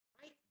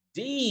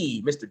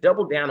Mr.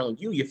 Double Down on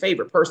You, your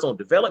favorite personal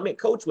development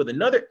coach, with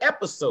another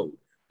episode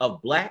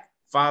of Black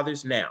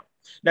Fathers Now.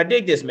 Now,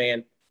 dig this,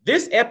 man.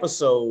 This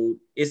episode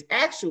is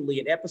actually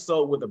an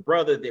episode with a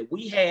brother that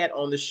we had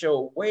on the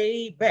show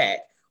way back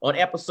on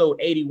episode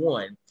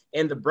 81.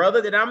 And the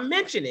brother that I'm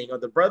mentioning, or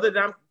the brother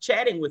that I'm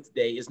chatting with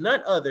today, is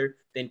none other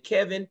than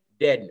Kevin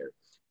Dedner.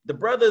 The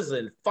brother's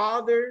a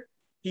father.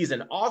 He's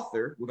an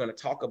author. We're going to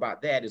talk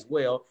about that as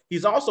well.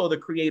 He's also the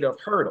creator of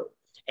Hurdle.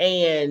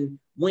 And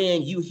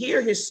when you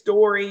hear his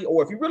story,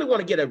 or if you really want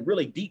to get a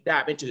really deep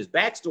dive into his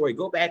backstory,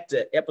 go back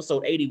to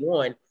episode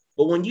 81.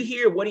 But when you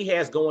hear what he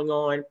has going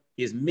on,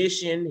 his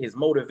mission, his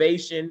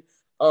motivation,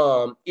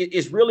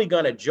 it's really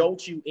going to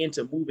jolt you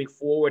into moving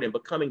forward and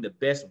becoming the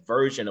best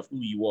version of who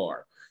you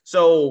are.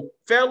 So,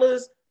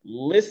 fellas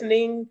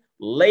listening,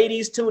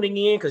 ladies tuning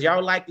in, because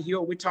y'all like to hear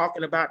what we're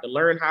talking about, to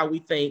learn how we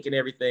think and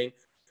everything,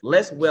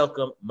 let's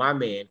welcome my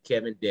man,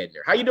 Kevin Dedner.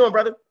 How you doing,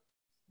 brother?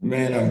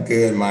 Man, I'm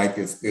good, Mike.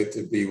 It's good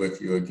to be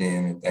with you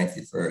again, and thank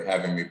you for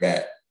having me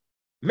back.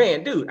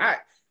 Man, dude,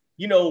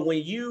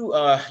 when you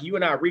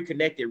and I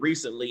reconnected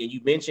recently, and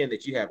you mentioned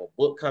that you have a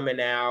book coming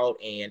out,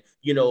 and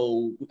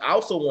I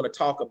also want to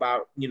talk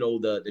about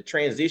the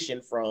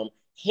transition from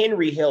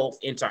Hurdle.Health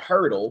into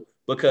Hurdle,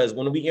 because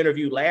when we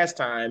interviewed last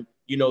time,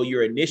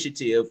 your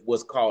initiative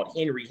was called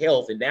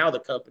Hurdle.Health, and now the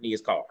company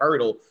is called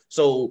Hurdle.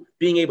 So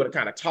being able to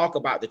kind of talk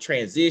about the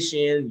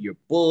transition, your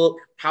book,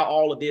 how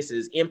all of this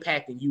is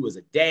impacting you as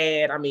a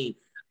dad. I mean,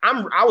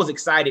 I was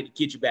excited to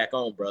get you back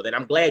on, brother, and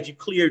I'm glad you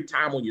cleared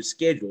time on your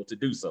schedule to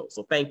do so.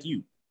 So thank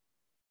you.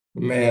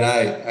 Man,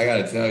 I got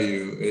to tell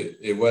you,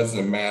 it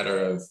wasn't a matter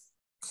of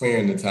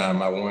clearing the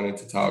time. I wanted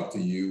to talk to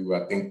you.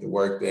 I think the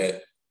work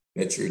that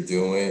you're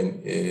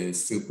doing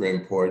is super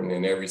important.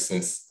 And ever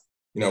since,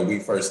 we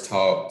first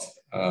talked,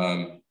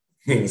 I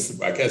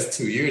guess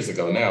 2 years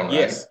ago now, right?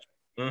 Yes.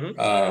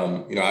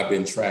 Mm-hmm. I've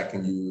been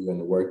tracking you and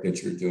the work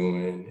that you're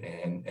doing.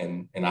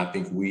 And I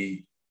think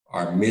we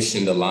are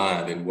mission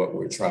aligned in what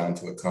we're trying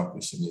to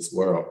accomplish in this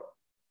world.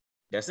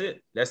 That's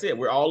it.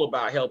 We're all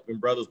about helping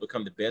brothers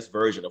become the best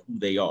version of who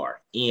they are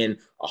in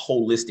a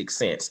holistic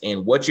sense.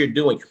 And what you're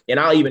doing, and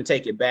I'll even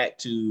take it back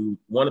to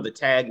one of the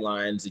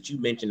taglines that you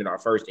mentioned in our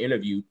first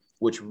interview,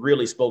 which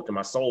really spoke to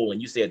my soul.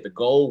 And you said the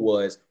goal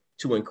was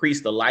to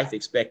increase the life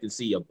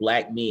expectancy of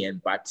Black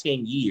men by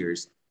 10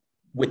 years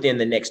within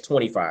the next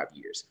 25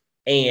 years.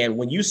 And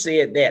when you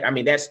said that, I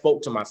mean, that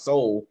spoke to my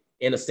soul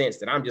in a sense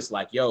that I'm just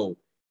like, yo,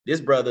 this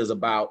brother is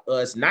about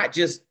us not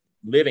just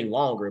living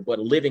longer, but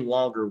living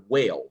longer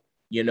well.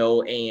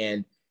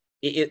 And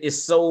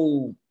it's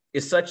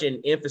such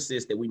an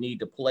emphasis that we need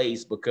to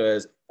place,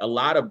 because a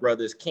lot of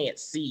brothers can't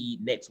see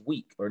next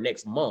week or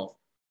next month,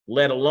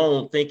 let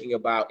alone thinking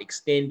about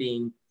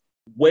extending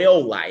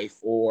well life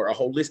or a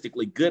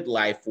holistically good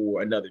life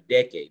for another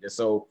decade. And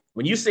so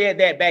when you said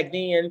that back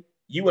then,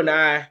 you and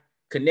I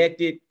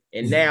connected,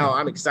 and now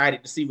I'm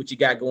excited to see what you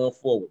got going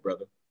forward,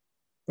 brother.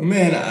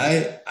 Man,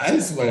 I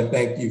just want to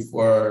thank you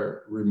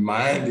for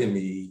reminding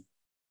me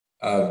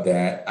of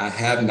that. I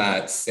have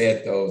not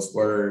said those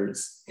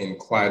words in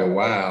quite a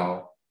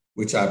while,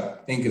 which I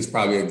think is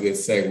probably a good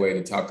segue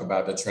to talk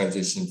about the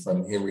transition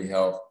from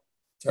Hurdle.Health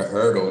to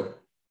Hurdle.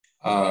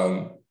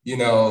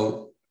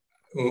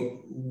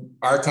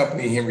 Our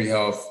company,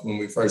 Hurdle.Health, when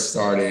we first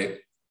started,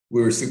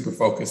 we were super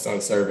focused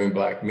on serving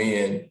Black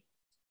men.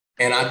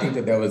 And I think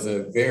that was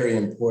a very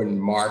important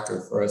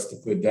marker for us to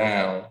put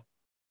down,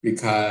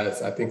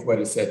 because I think what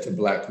it said to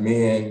Black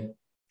men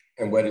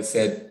and what it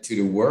said to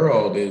the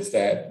world is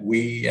that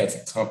we as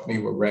a company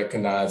were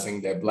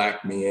recognizing that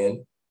Black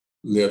men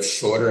live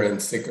shorter and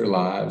sicker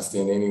lives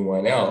than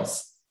anyone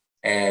else,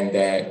 and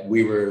that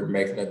we were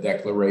making a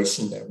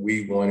declaration that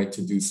we wanted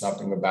to do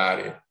something about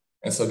it.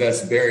 And so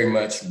that's very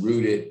much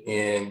rooted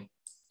in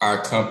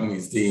our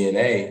company's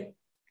DNA.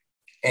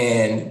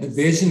 And the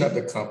vision of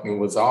the company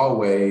was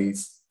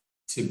always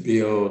to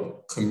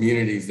build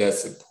communities that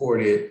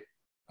supported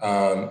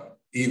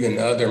even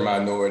other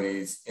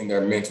minorities in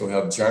their mental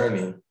health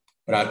journey.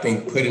 But I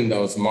think putting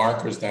those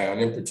markers down,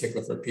 in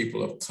particular for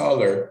people of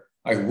color,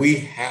 like, we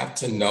have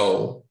to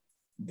know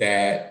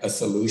that a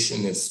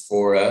solution is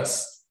for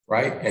us,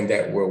 right? And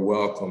that we're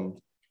welcomed.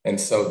 And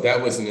so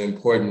that was an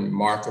important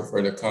marker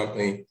for the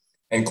company.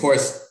 And of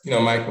course,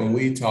 Mike, when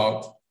we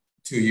talked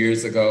 2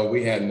 years ago,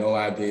 we had no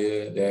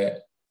idea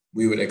that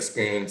we would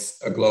experience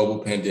a global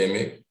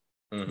pandemic.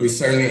 Mm-hmm. We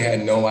certainly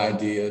had no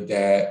idea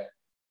that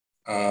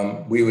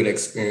we would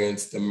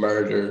experience the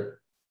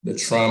murder, the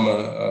trauma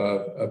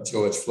of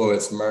George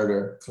Floyd's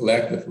murder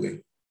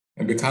collectively.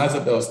 And because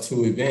of those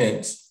two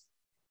events,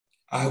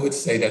 I would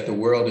say that the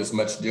world is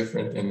much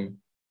different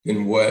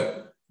than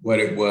what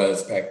it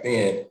was back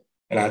then.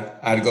 And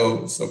I'd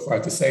go so far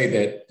to say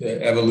that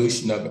the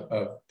evolution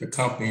of the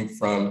company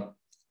from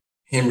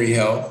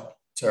Hurdle.Health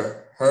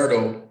to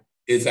Hurdle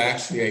is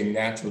actually a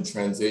natural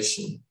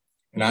transition.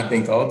 And I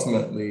think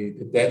ultimately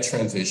that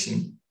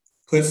transition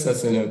puts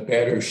us in a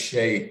better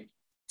shape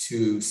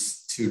to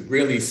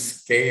really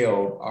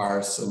scale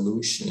our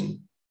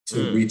solution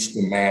to reach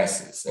the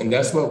masses. And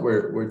that's what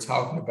we're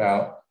talking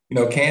about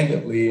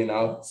candidly, and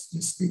I'll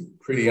just speak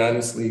pretty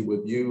honestly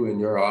with you and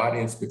your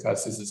audience,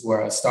 because this is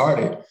where I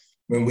started.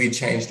 When we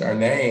changed our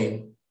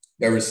name,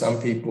 there were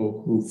some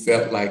people who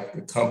felt like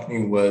the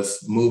company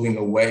was moving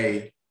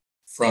away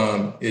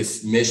from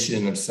its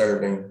mission of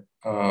serving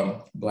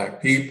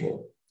Black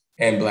people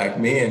and Black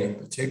men in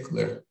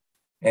particular.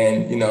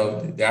 And,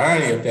 the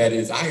irony of that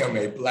is I am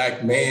a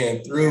Black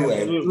man through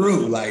and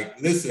through.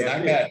 Like, listen,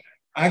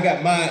 I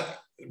got my,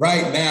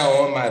 right now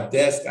on my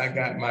desk, I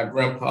got my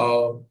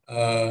grandpa,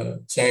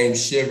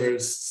 James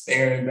Shivers,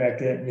 staring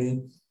back at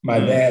me. My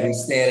dad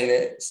is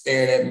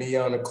staring at me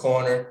on the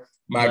corner.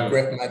 My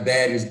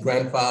daddy's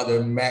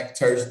grandfather, Mac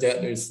Tersh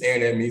Dedner, is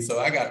staring at me. So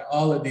I got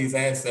all of these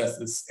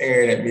ancestors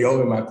staring at me.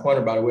 Over in my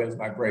corner, by the way, is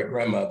my great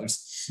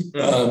grandmother's.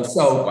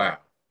 Wow.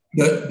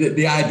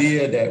 The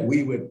idea that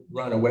we would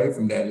run away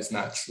from that is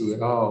not true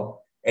at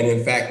all. And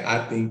in fact,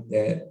 I think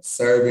that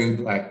serving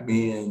Black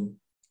men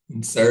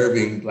and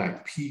serving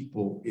Black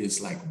people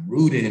is like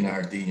rooted in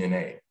our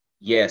DNA.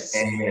 Yes.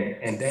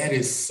 And that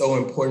is so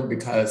important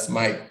because,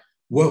 Mike,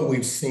 what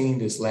we've seen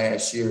this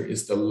last year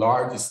is the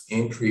largest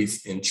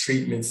increase in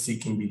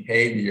treatment-seeking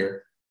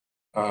behavior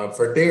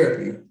for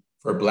therapy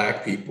for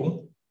Black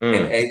people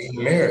and Asian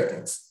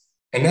Americans.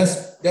 And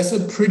that's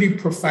a pretty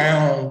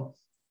profound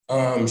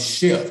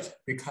shift,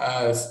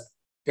 because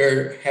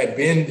there had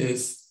been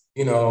this,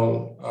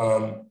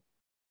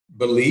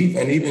 belief,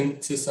 and even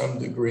to some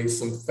degree,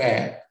 some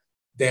fact,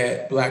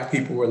 that Black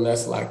people were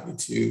less likely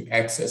to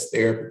access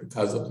therapy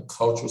because of the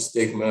cultural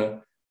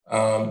stigma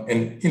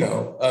and,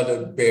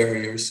 other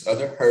barriers,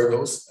 other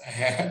hurdles,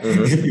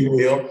 if you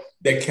will,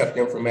 that kept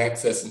them from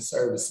accessing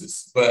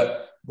services.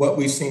 But what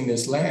we've seen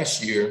this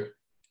last year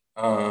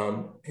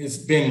has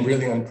been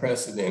really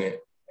unprecedented.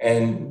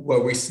 And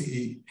what we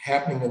see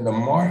happening in the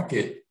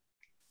market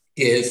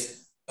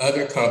is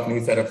other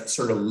companies that have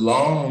sort of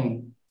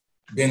long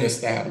been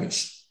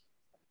established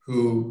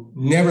who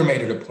never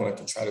made it a point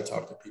to try to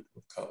talk to people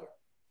of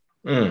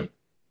color.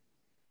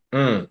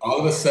 All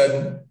of a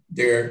sudden,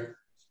 they're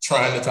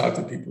trying to talk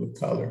to people of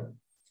color.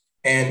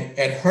 And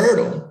at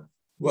Hurdle,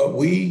 what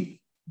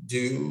we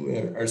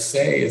do or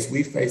say is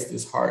we face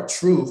this hard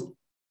truth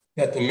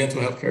that the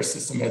mental health care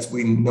system as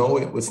we know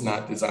it was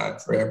not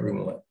designed for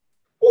everyone.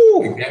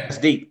 Ooh, that's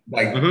deep.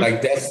 Like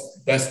that's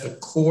the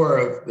core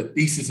of the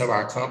thesis of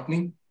our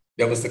company.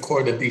 That was the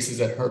core of the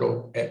thesis at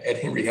Hurdle, at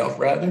Henry Health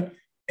rather.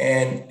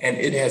 And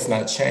it has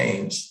not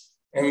changed.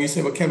 And when you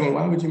say, well, Kevin,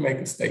 why would you make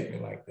a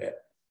statement like that?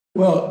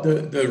 Well,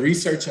 the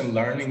research and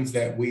learnings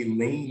that we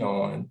lean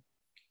on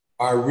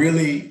are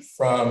really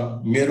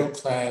from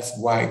middle-class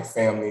white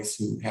families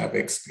who have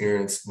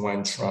experienced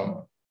one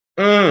trauma.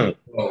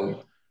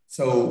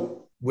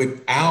 So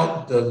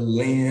without the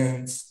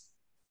lens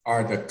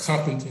or the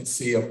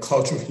competency of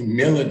cultural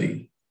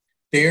humility,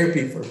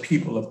 therapy for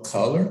people of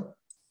color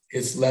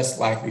is less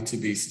likely to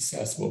be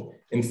successful.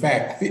 In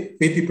fact,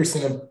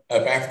 50%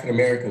 of African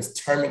Americans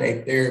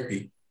terminate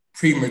therapy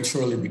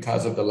prematurely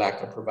because of the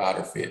lack of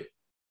provider fit.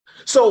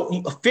 So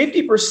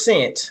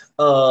 50%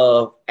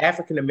 of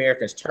African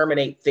Americans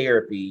terminate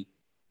therapy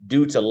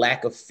due to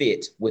lack of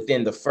fit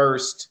within the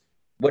first,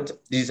 what did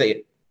you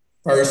say?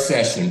 First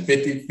session,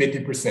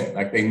 50%.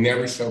 Like they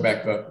never show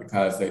back up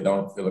because they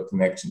don't feel a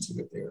connection to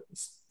the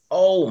therapist.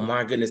 Oh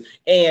my goodness.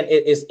 And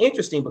it's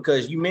interesting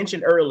because you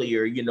mentioned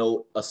earlier,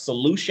 a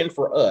solution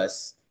for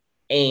us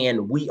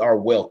and we are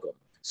welcome.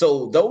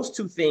 So those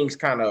two things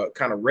kind of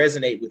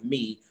resonate with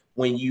me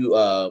when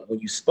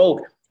you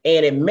spoke.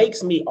 And it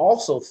makes me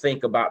also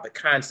think about the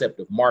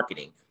concept of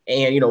marketing.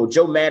 And,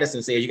 Joe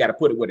Madison says you got to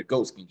put it where the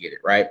goats can get it,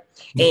 right?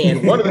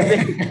 And one of the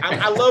things,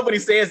 I love when he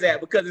says that,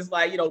 because it's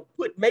like,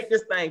 make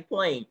this thing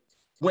plain.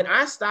 When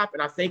I stop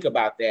and I think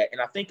about that, and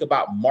I think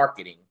about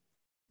marketing,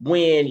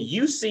 when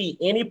you see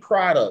any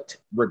product,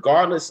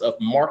 regardless of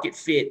market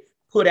fit,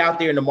 put out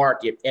there in the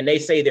market, and they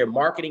say they're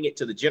marketing it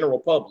to the general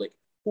public,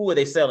 who are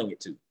they selling it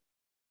to?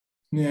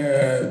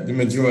 Yeah, the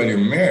majority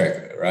of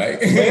America, right?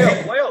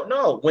 well,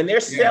 no. When they're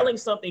selling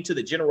something to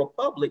the general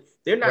public,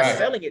 they're not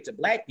selling it to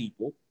Black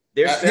people.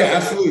 They're selling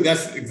absolutely.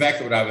 That's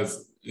exactly what I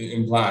was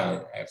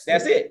implying.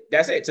 Absolutely.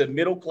 That's it. To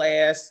middle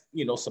class,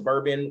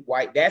 suburban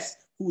white. That's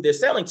who they're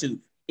selling to.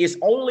 It's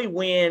only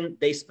when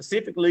they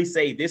specifically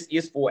say this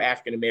is for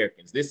African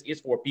Americans, this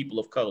is for people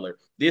of color,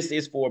 this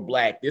is for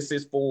Black, this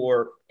is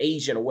for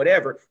Asian or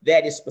whatever,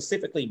 that is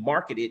specifically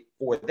marketed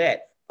for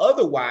that.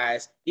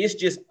 Otherwise, it's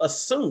just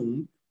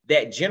assumed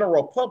that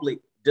general public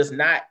does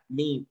not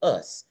mean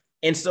us.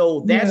 And so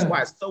that's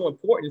why it's so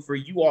important for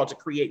you all to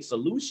create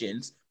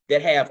solutions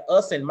that have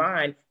us in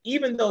mind.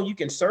 Even though you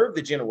can serve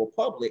the general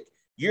public,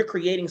 you're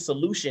creating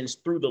solutions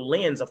through the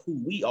lens of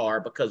who we are,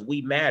 because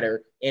we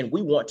matter and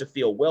we want to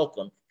feel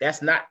welcome.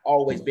 That's not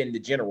always been the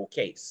general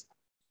case.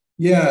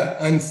 Yeah,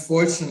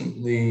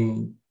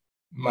 unfortunately,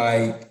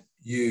 Mike,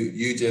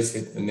 you just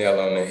hit the nail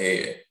on the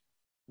head,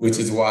 which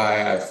is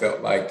why I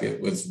felt like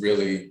it was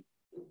really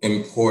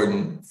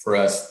important for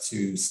us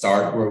to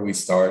start where we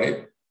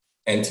started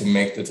and to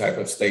make the type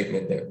of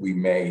statement that we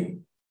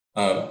made.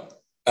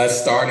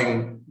 Us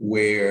starting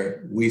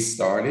where we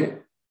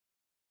started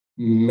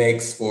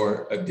makes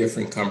for a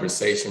different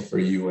conversation for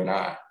you and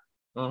I,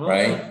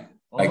 right?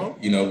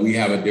 Like, we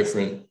have a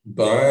different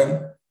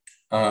bond.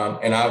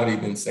 And I would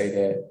even say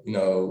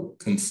that,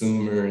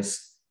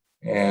 consumers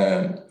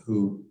and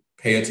who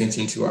pay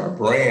attention to our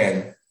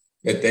brand,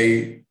 that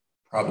they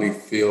probably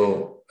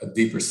feel a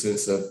deeper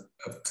sense of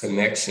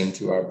connection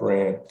to our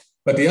brand.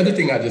 But the other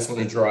thing I just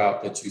want to draw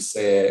out that you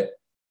said,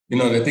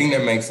 the thing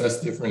that makes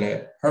us different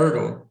at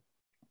Hurdle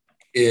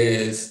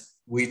is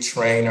we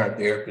train our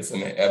therapists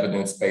in an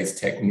evidence-based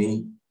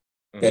technique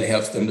that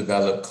helps them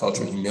develop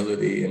cultural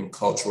humility and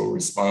cultural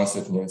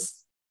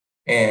responsiveness.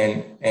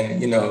 And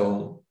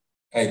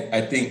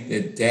I think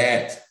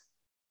that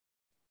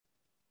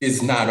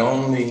is not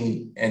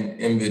only an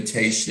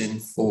invitation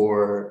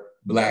for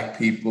Black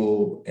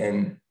people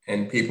and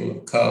people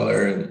of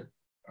color and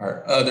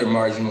our other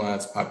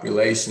marginalized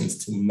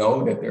populations to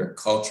know that their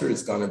culture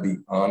is going to be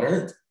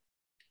honored,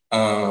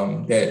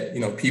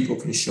 that, people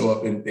can show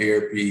up in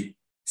therapy,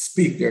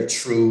 speak their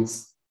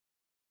truth,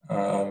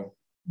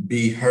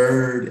 be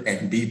heard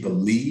and be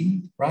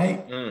believed,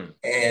 right?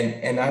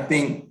 And I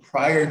think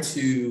prior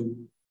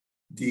to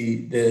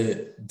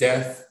the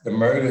death, the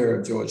murder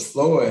of George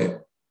Floyd,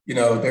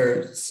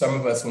 there some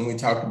of us, when we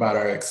talked about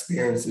our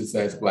experiences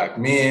as Black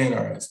men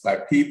or as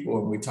Black people,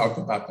 and we talked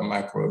about the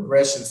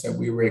microaggressions that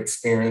we were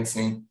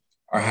experiencing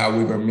or how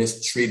we were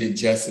mistreated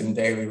just in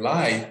daily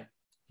life,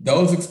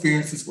 those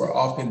experiences were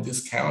often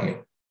discounted,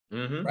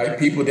 right?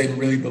 People didn't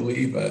really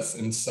believe us.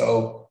 And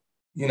so,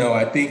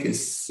 I think it's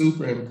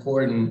super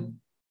important,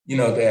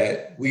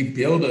 that we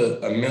build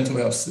a mental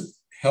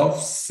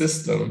health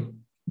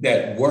system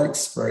that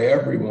works for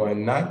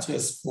everyone, not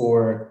just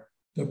for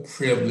the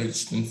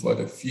privileged and for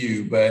the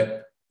few,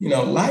 but,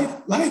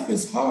 life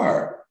is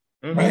hard,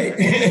 right?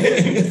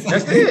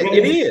 That's it.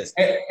 It is.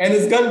 And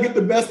it's going to get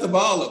the best of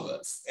all of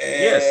us. And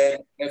yes.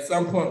 At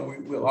some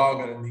point, we're all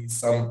going to need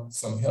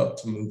some help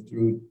to move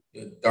through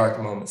the dark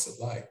moments of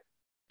life.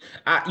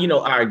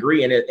 I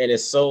agree. And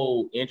it's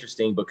so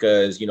interesting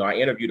because, I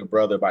interviewed a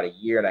brother about 1.5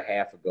 years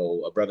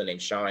ago, a brother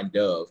named Sean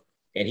Dove.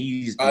 And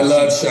I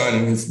love Sean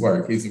and his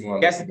work. He's a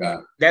wonderful guy.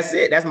 That's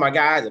it. That's my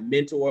guy. He's a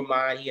mentor of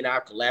mine. He and I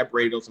have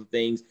collaborated on some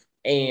things.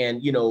 And,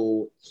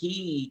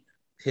 he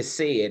has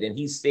said, and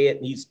he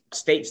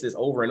states this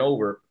over and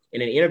over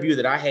in an interview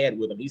that I had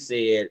with him. He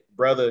said,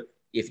 brother,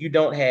 if you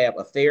don't have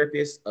a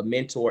therapist, a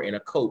mentor, and a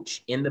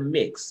coach in the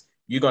mix,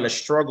 you're going to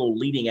struggle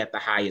leading at the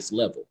highest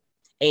level.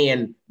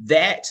 And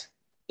that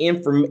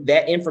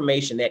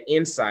information, that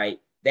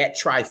insight, that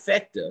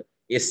trifecta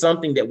is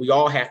something that we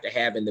all have to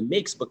have in the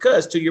mix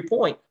because, to your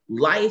point,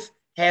 life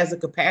has a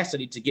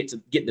capacity to get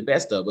the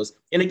best of us.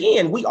 And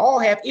again, we all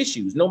have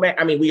issues.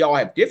 We all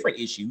have different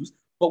issues,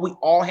 but we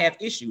all have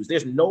issues.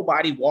 There's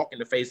nobody walking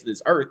the face of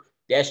this earth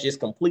that's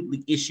just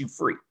completely issue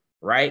free,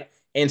 right?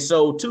 And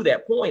so to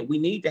that point, we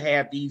need to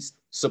have these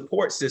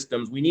support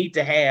systems. We need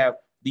to have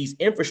these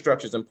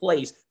infrastructures in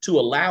place to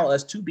allow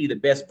us to be the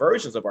best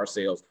versions of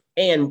ourselves.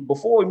 And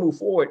before we move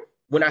forward,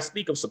 when I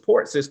speak of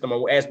support system,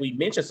 or as we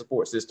mention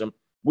support system,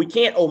 we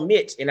can't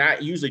omit, and I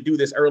usually do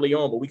this early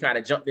on, but we kind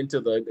of jumped into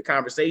the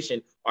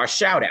conversation, our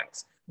shout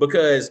outs,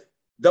 because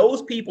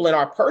those people in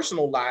our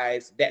personal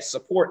lives that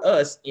support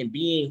us in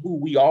being who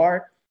we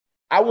are,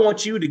 I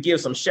want you to give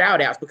some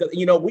shout outs because,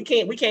 we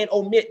can't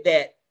omit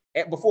that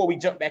before we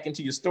jump back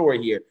into your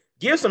story here.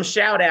 Give some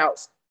shout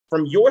outs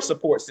from your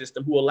support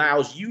system who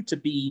allows you to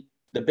be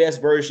the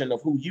best version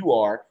of who you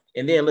are.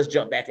 And then let's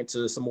jump back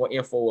into some more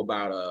info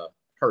about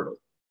Hurdle.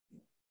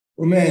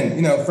 Well,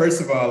 man,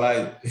 first of all,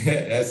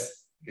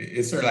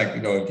 it's sort of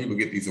like, when people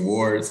get these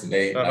awards and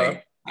they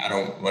I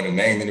don't want to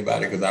name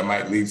anybody because I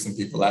might leave some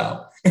people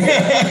out.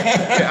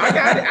 I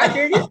got it. I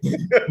hear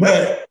you.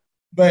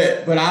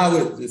 but I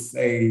would just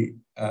say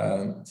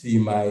to you,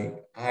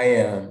 Mike,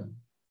 I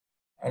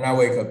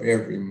wake up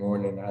every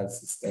morning, I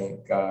just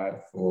thank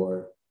God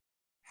for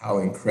how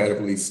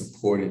incredibly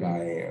supported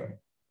I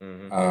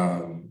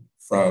am.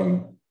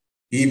 From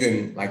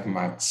even like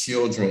my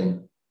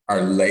children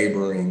are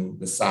laboring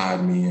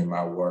beside me in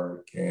my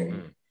work,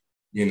 and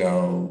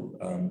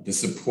the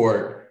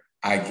support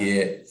I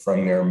get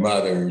from their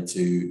mother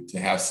to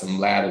have some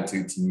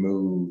latitude to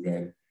move,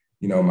 and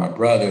my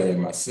brother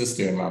and my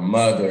sister and my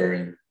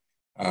mother,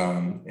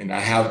 and I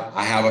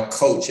have a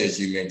coach, as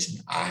you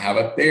mentioned. I have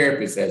a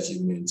therapist, as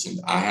you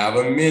mentioned. I have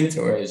a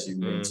mentor, as you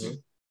mentioned,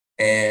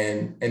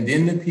 and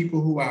then the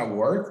people who I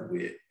work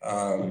with.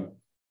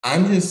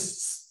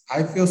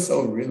 I feel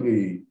so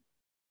really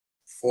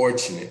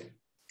fortunate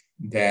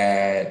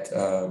that,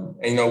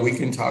 we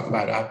can talk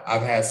about it.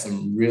 I've had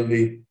some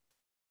really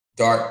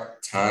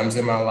dark times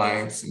in my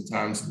life, some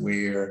times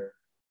where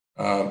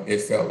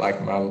it felt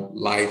like my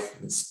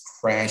life was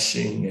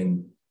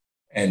crashing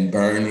and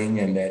burning,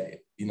 and that,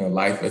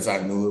 life as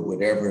I knew it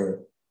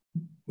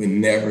would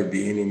never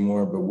be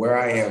anymore. But where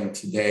I am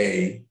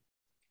today,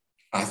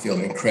 I feel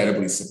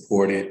incredibly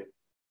supported,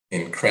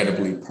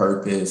 incredibly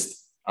purposed.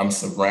 I'm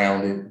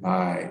surrounded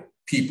by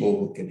people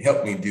who can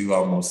help me do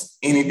almost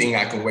anything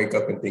I can wake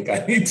up and think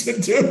I need to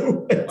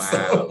do.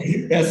 Wow.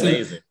 That's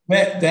amazing.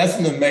 That's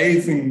an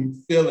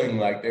amazing feeling.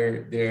 Like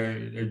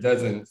there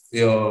doesn't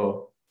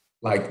feel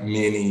like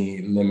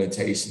many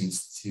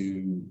limitations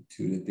to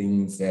the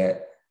things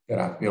that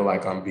I feel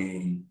like I'm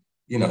being,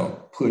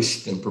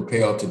 pushed and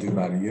propelled to do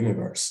by the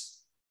universe.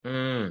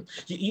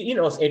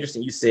 It's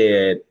interesting. You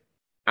said,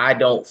 I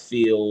don't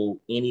feel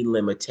any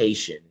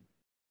limitation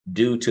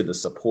due to the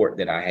support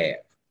that I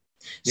have.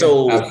 Yeah,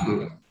 So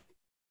absolutely.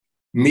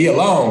 Me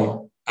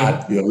alone,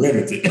 I feel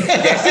limited.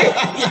 That's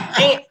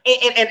it.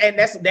 And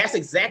that's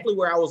exactly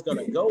where I was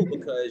gonna go,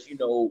 because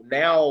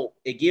now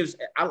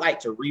I like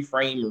to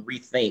reframe and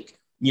rethink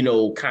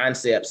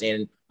concepts,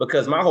 and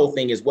because my whole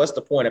thing is, what's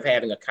the point of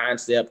having a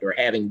concept or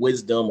having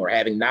wisdom or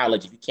having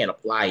knowledge if you can't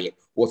apply it,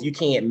 or if you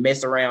can't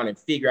mess around and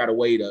figure out a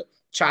way to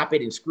chop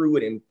it and screw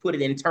it and put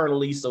it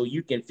internally so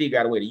you can figure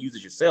out a way to use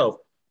it yourself.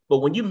 But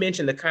when you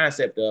mention the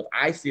concept of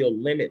I feel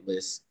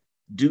limitless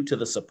due to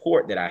the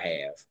support that I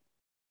have,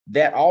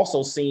 that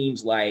also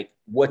seems like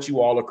what you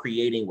all are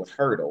creating with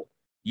Hurdle.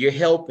 You're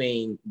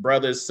helping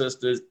brothers,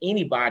 sisters,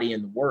 anybody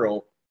in the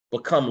world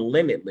become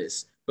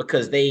limitless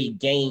because they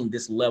gain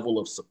this level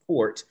of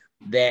support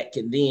that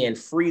can then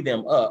free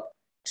them up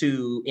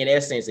to, in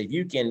essence, if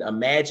you can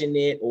imagine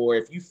it, or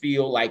if you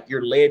feel like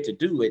you're led to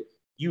do it,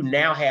 you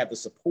now have the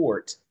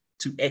support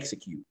to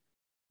execute.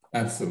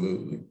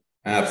 Absolutely.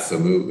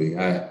 Absolutely.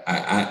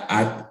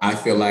 I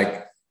feel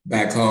like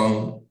back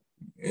home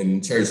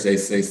in church, they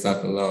say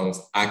something along,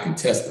 I can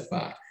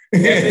testify.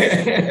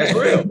 That's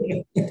real.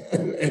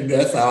 And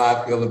that's how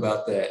I feel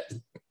about that.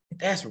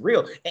 That's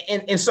real.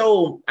 And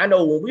so I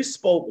know when we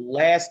spoke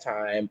last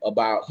time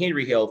about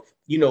Henry Health,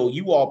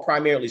 you all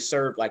primarily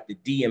serve like the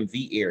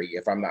DMV area,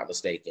 if I'm not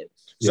mistaken.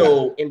 Yeah.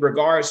 So in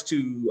regards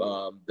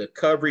to the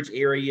coverage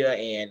area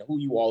and who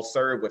you all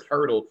serve with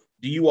Hurdle,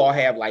 do you all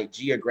have like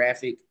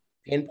geographic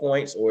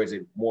pinpoints, or is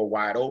it more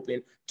wide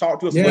open? Talk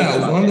to us. Yeah,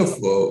 it's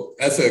wonderful.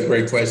 That's a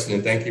great question,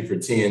 and thank you for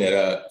teeing it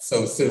up.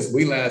 So since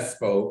we last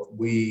spoke,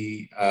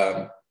 we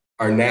are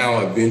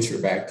now a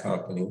venture-backed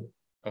company,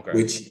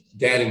 which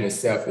that in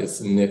itself is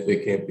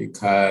significant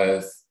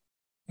because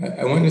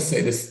I want to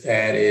say the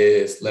stat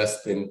is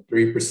less than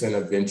 3%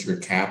 of venture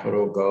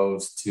capital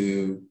goes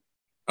to,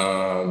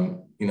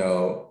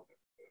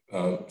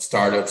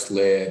 startups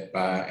led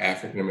by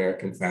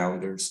African-American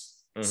founders.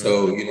 Mm-hmm.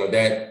 So,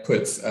 that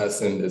puts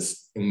us in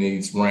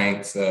these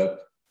ranks of,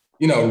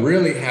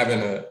 really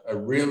having a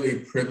really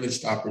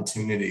privileged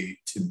opportunity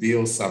to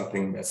build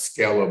something that's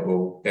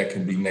scalable, that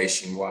can be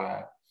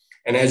nationwide.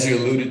 And as you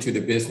alluded to, the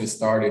business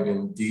started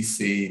in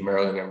DC,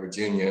 Maryland, and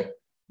Virginia.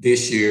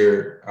 This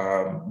year,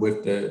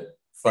 with the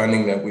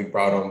funding that we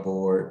brought on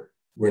board,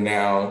 we're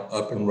now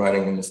up and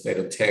running in the state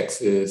of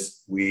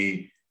Texas.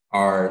 We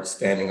are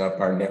standing up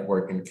our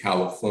network in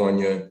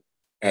California,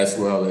 as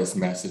well as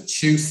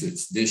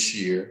Massachusetts this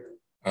year,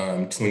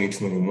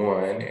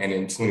 2021. And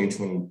in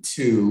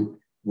 2022,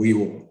 we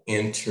will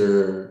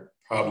enter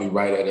probably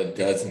right at a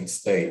dozen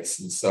states.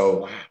 And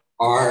so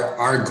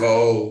our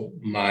goal,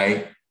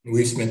 Mike,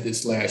 we spent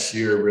this last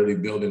year really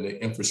building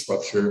the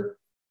infrastructure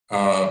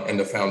and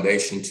the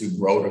foundation to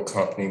grow the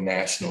company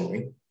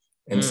nationally.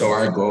 And so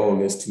our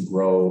goal is to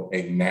grow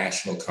a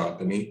national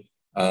company.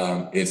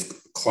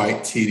 It's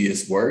quite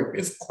tedious work.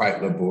 It's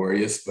quite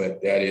laborious,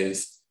 but that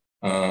is,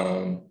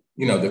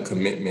 the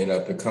commitment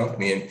of the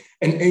company.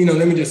 And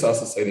let me just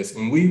also say this.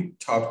 When we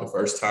talked the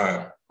first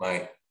time,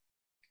 Mike,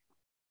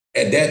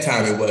 at that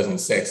time, it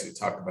wasn't sexy to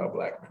talk about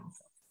Black mental health.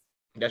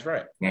 That's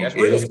right. That's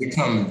real. It has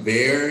become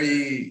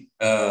very,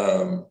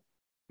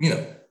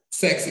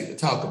 sexy to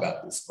talk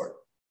about this work.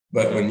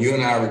 But when you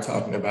and I were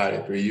talking about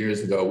it 3 years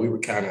ago, we were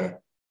kind of,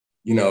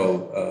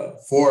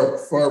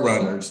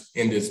 forerunners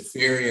in this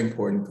very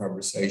important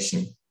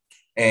conversation.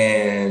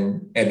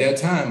 And at that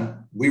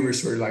time, we were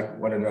sort of like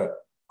one of the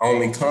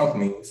only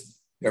companies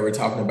that were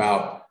talking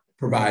about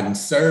providing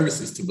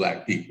services to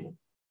Black people.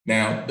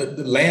 Now,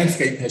 the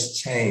landscape has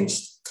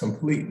changed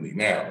completely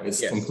now.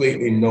 It's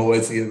completely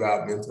noisy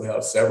about mental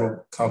health.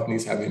 Several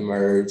companies have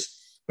emerged,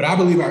 but I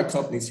believe our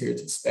company's here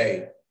to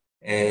stay.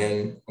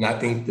 And I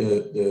think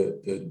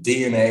the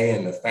DNA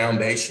and the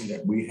foundation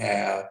that we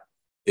have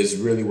is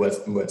really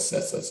what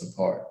sets us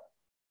apart.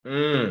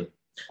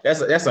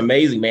 That's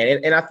amazing, man.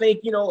 And I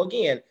think,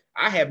 again,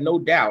 I have no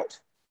doubt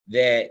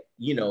that,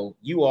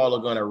 you all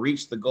are going to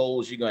reach the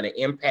goals. You're going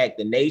to impact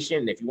the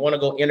nation. If you want to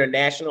go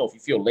international, if you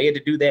feel led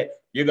to do that,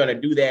 you're going to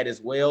do that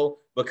as well.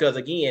 Because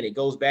again, it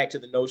goes back to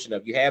the notion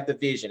of you have the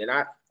vision. And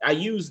I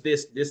use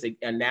this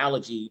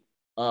analogy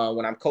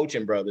when I'm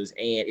coaching brothers,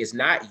 and it's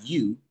not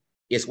you,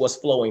 it's what's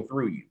flowing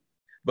through you.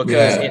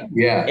 Because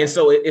and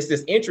so it's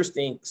this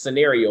interesting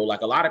scenario.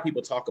 Like a lot of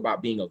people talk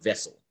about being a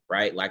vessel,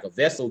 right? Like a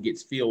vessel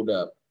gets filled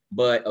up,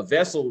 but a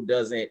vessel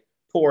doesn't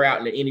pour out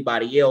into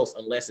anybody else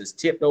unless it's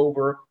tipped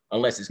over,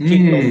 unless it's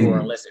kicked over, or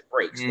unless it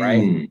breaks,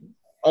 right?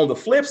 On the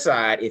flip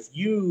side, if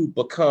you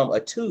become a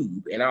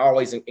tube, and I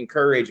always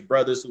encourage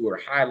brothers who are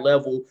high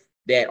level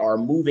that are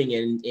moving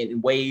in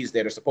ways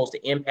that are supposed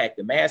to impact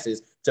the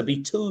masses to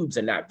be tubes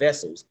and not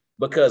vessels.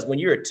 Because when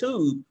you're a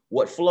tube,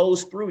 what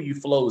flows through you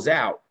flows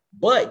out,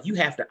 but you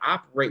have to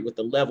operate with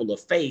the level of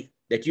faith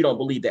that you don't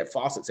believe that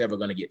faucet's ever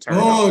going to get turned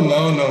off. Oh,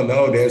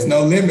 no. There's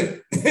no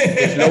limit.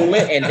 There's no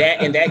limit.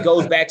 And that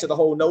goes back to the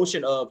whole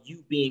notion of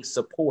you being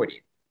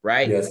supported,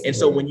 right? Yes, and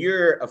so when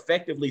you're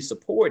effectively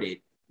supported,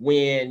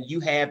 when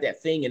you have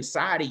that thing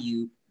inside of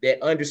you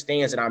that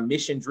understands that I'm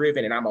mission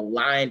driven and I'm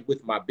aligned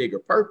with my bigger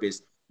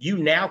purpose, you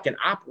now can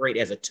operate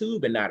as a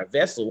tube and not a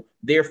vessel.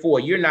 Therefore,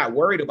 you're not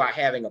worried about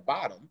having a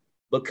bottom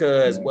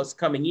because what's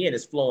coming in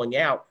is flowing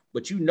out,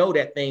 but you know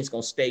that thing's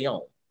going to stay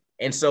on.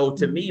 And so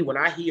to me, when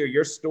I hear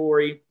your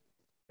story,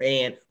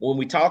 and when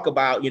we talk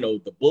about,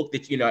 the book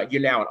that,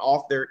 you're now an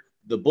author,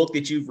 the book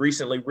that you've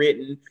recently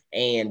written,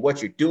 and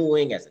what you're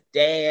doing as a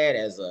dad,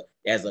 as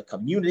a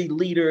community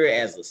leader,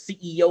 as a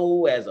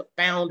CEO, as a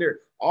founder,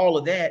 all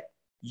of that,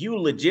 you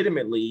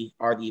legitimately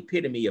are the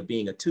epitome of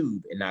being a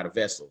tube and not a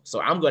vessel. So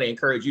I'm going to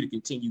encourage you to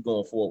continue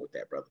going forward with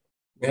that, brother.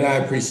 And I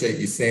appreciate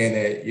you saying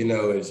that.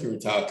 As you were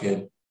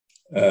talking,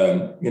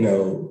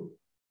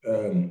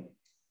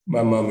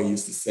 my mama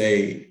used to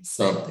say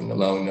something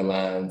along the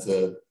lines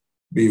of,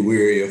 be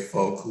wary of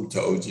folk who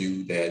told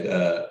you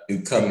that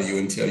who come to you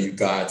and tell you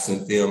God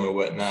sent them or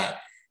whatnot.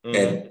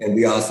 Mm-hmm. And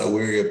be also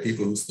wary of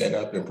people who stand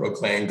up and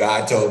proclaim,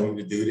 God told me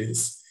to do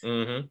this.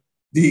 Mm-hmm.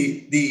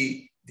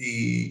 The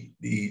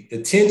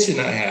tension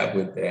I have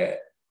with that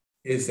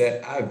is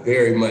that I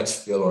very much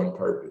feel on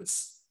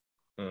purpose.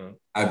 Mm-hmm.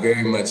 I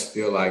very much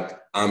feel like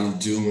I'm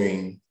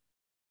doing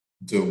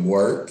the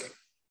work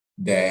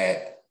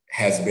that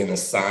has been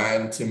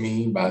assigned to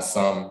me by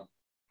some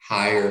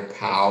higher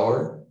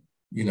power,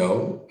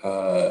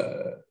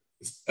 or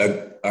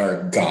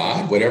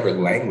God, whatever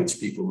language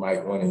people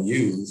might want to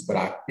use, but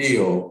I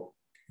feel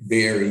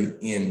very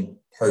in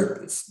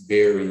purpose,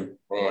 very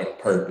on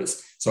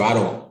purpose. So I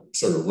don't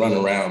sort of run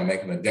around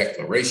making a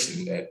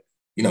declaration that,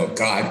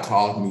 God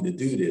called me to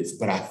do this,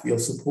 but I feel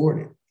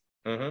supported,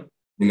 mm-hmm.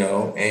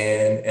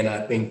 And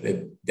I think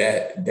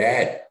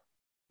that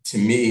to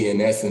me,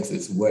 in essence,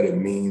 is what it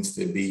means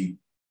to be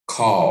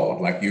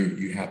called. Like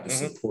you have the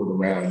mm-hmm. support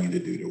around you to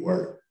do the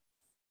work.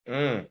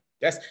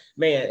 That's,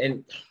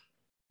 man,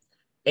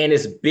 and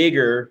it's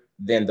bigger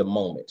than the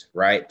moment,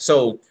 right?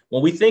 So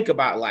when we think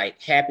about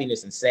like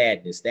happiness and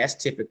sadness, that's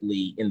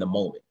typically in the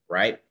moment,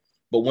 right?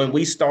 But when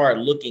we start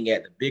looking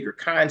at the bigger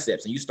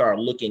concepts and you start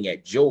looking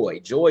at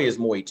joy is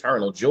more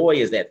eternal. Joy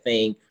is that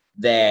thing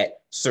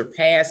that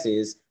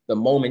surpasses the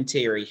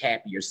momentary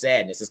happy or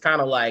sadness. It's kind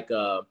of like,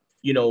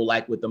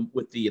 like with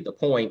the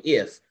poem,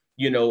 if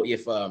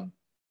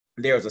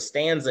there's a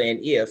stanza in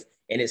If,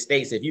 and it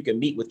states, if you can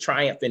meet with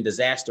triumph and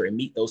disaster and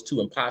meet those two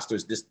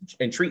imposters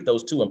and treat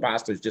those two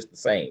imposters just the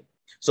same.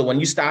 So when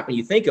you stop and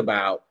you think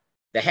about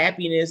the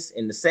happiness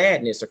and the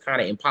sadness are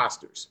kind of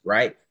imposters,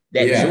 right?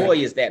 That joy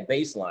is that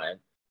baseline.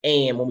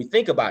 And when we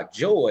think about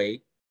joy,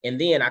 and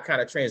then I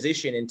kind of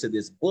transition into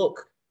this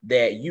book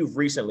that you've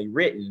recently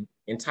written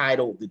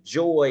entitled The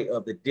Joy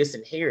of the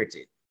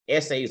Disinherited,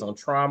 Essays on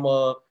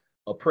Trauma,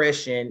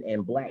 Oppression,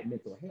 and Black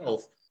Mental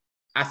Health.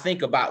 I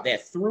think about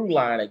that through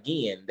line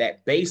again,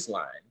 that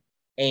baseline,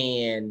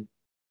 and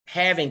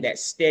having that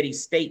steady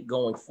state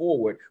going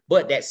forward,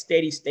 but that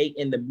steady state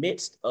in the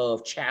midst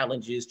of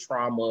challenges,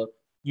 trauma,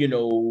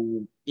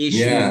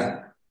 issues,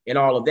 and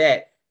all of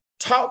that.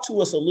 Talk to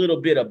us a little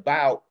bit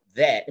about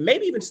that, and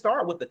maybe even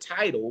start with the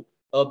title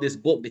of this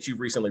book that you've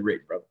recently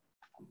written, brother.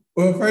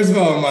 Well, first of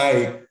all,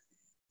 Mike,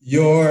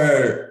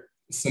 your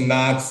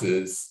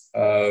synopsis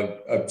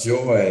of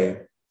joy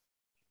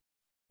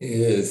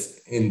is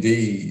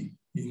indeed,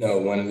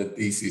 one of the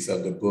theses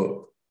of the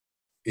book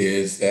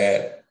is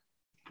that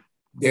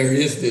there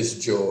is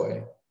this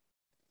joy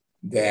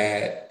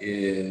that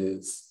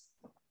is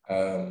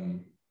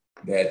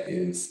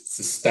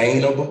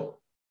sustainable,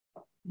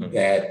 mm-hmm.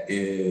 that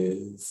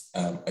is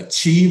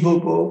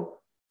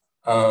achievable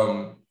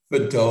for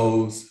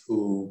those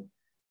who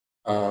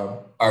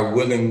are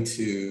willing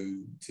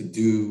to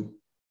do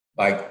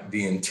like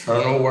the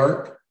internal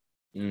work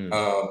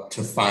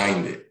to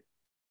find it.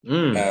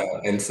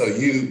 And so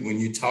when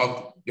you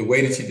talk, the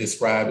way that you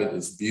describe it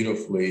is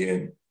beautifully.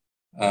 And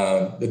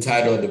the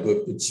title of the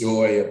book, The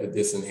Joy of the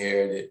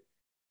Disinherited,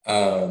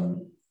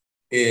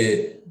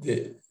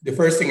 the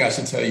first thing I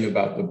should tell you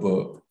about the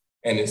book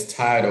and its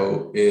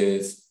title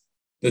is,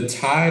 the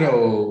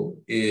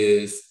title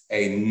is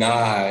a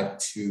nod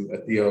to a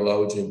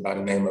theologian by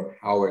the name of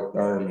Howard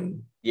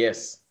Thurman.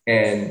 Yes.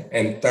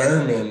 And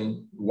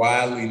Thurman,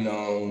 widely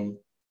known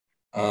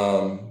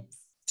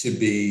to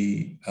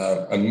be,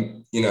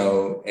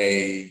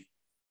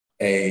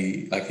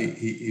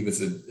 he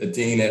was a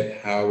dean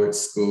at Howard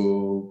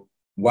School,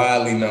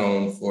 widely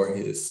known for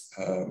his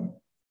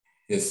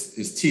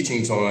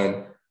teachings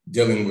on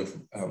dealing with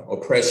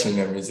oppression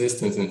and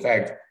resistance. In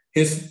fact,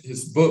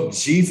 his book,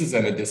 Jesus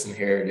and the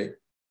Disinherited,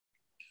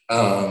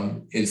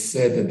 it's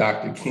said that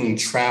Dr. King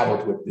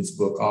traveled with this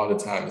book all the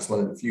time. It's one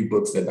of the few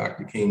books that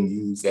Dr. King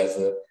used as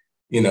a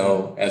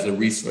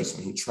resource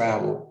when he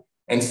traveled.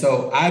 And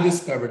so I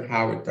discovered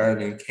Howard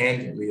Thurman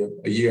candidly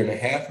a year and a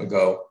half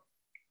ago.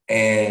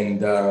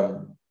 And,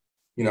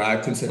 I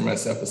consider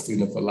myself a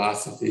student of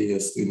philosophy, a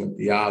student of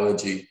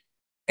theology.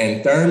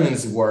 And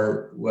Thurman's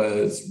work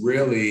was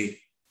really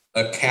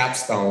a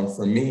capstone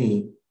for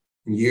me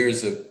in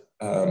years of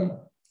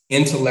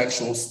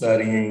intellectual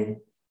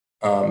studying,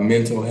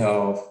 mental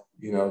health,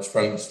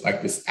 from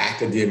like this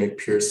academic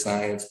pure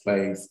science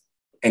place.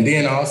 And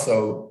then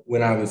also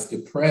when I was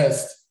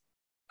depressed,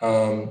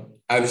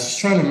 I was just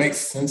trying to make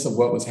sense of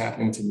what was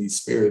happening to me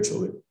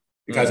spiritually,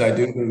 because I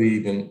do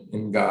believe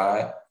in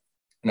God,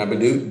 and I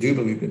do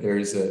believe that there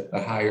is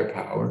a higher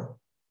power.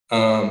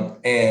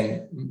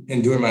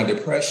 And during my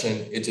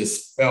depression, it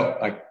just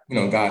felt like,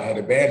 God had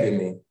abandoned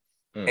me.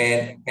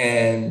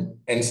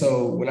 And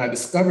so when I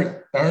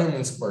discovered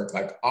Thurman's work,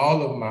 like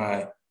all of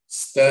my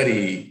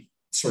study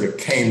sort of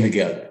came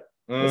together.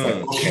 It's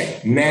like,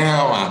 okay,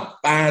 now I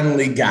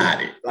finally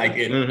got it. Like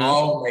it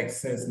all makes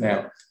sense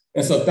now.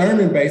 And so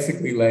Thurman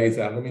basically lays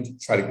out, let me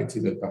try to get to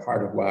the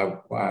heart of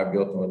why I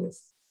built on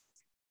this.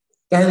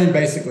 Thurman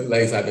basically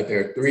lays out that there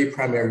are three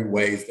primary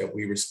ways that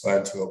we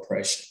respond to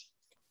oppression.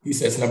 He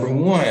says, number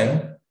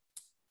one,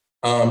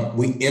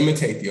 we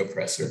imitate the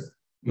oppressor.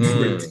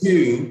 Number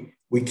two,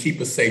 we keep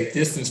a safe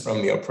distance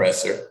from the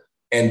oppressor.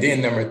 And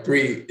then number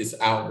three is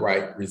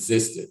outright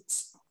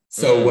resistance.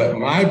 So what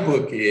my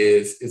book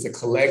is a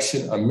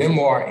collection of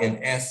memoir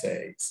and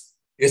essays.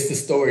 It's the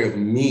story of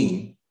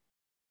me,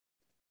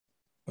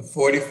 a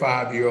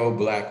 45-year-old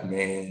Black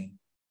man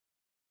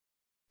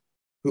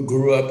who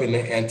grew up in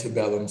the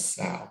antebellum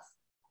South.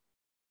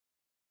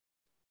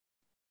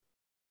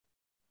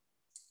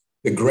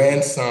 The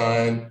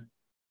grandson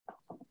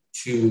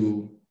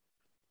to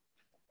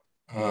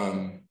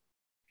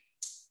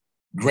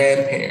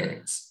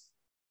grandparents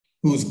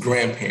whose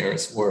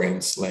grandparents were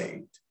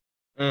enslaved.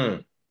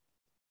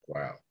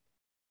 Wow.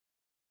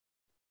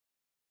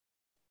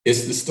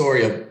 It's the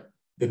story of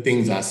the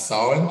things I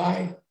saw in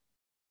life,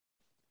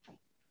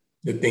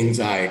 the things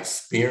I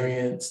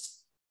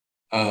experienced,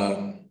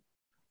 the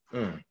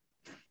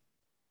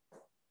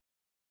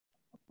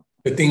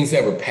things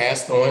that were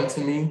passed on to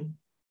me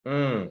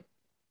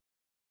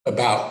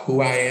about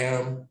who I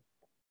am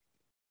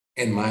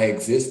and my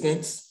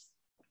existence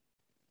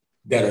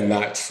that are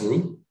not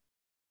true.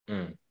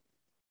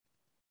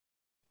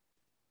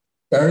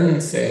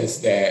 Thurman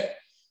says that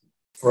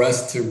for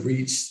us to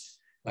reach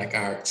like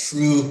our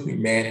true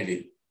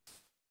humanity,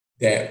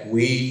 that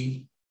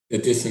we, the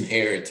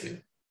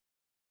disinherited,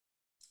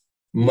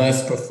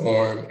 must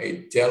perform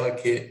a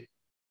delicate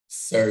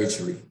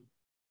surgery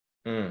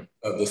of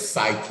the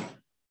psyche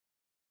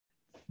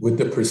with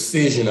the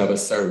precision of a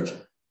surgeon.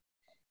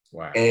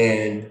 Wow.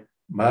 And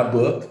my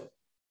book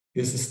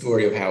is the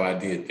story of how I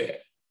did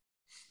that.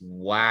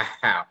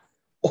 Wow.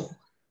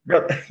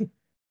 Bro,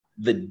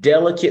 the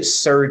delicate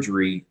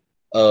surgery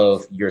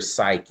of your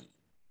psyche.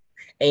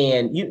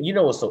 And you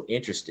know what's so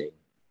interesting?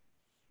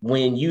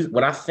 When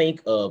I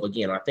think about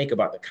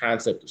the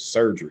concept of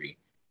surgery,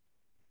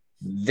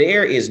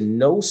 there is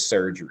no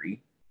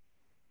surgery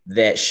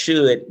that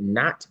should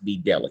not be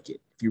delicate,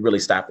 if you really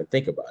stop and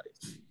think about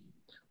it.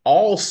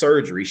 All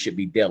surgery should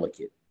be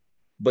delicate.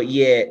 But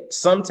yet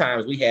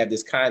sometimes we have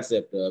this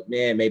concept of,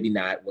 man, maybe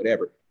not,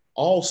 whatever.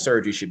 All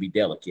surgery should be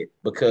delicate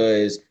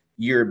because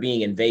you're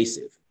being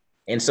invasive.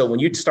 And so when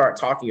you start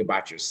talking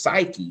about your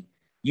psyche,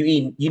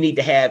 you need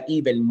to have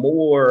even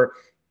more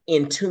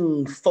in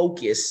tune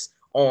focus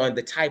on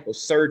the type of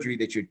surgery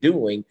that you're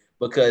doing,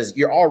 because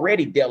you're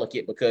already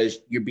delicate because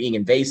you're being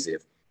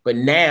invasive. But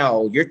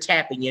now you're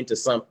tapping into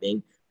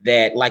something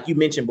that, like you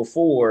mentioned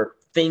before,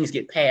 things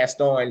get passed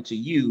on to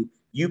you,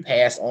 you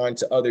pass on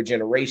to other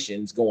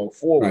generations going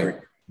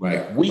forward.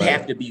 Right. We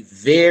have to be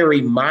very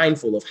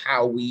mindful of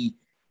how we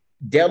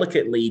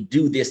delicately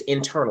do this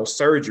internal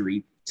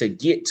surgery to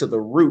get to the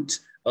root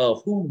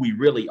of who we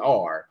really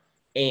are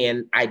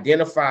and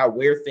identify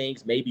where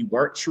things maybe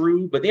weren't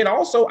true, but then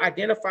also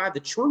identify the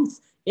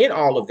truth in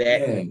all of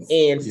that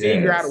and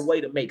figure out a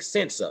way to make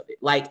sense of it.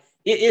 Like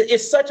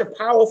it's such a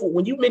powerful,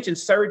 when you mentioned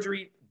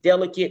surgery,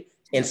 delicate,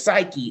 and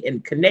psyche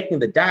and connecting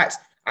the dots,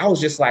 I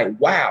was just like,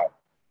 wow,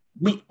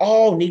 we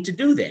all need to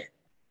do that.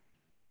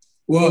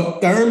 Well,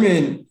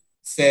 Thurman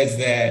says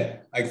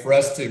that, like, for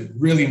us to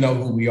really know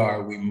who we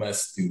are, we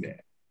must do that.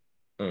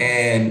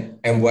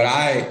 And what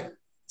I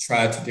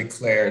try to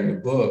declare in the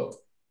book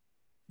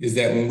is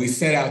that when we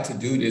set out to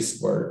do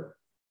this work,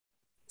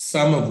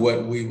 some of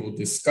what we will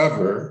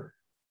discover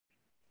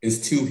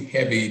is too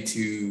heavy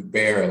to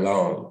bear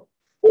alone.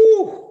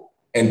 Ooh.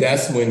 And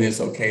that's when it's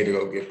okay to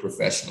go get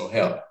professional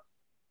help.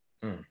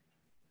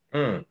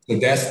 So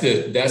that's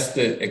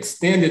the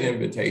extended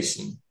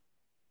invitation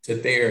to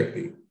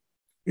therapy,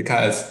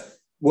 because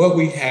what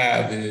we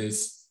have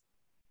is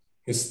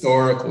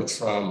historical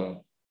trauma,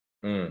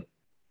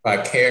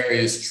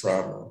 vicarious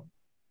trauma.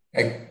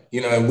 And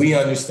we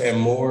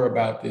understand more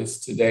about this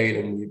today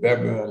than we've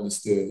ever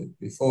understood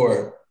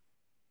before.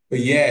 But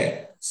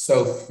yet,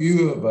 so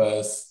few of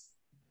us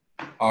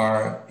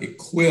are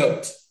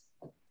equipped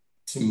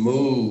to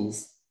move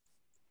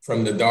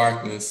from the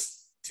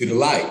darkness to the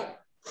light.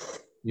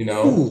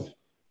 Ooh.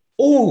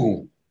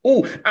 I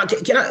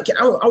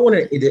want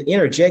to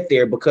interject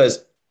there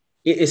because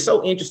it's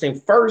so interesting.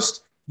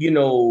 First,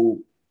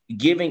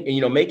 giving,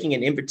 making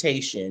an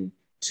invitation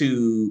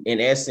to, in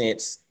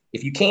essence,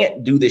 if you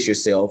can't do this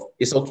yourself,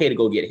 it's okay to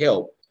go get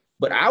help.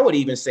 But I would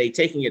even say,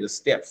 taking it a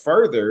step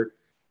further,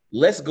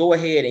 let's go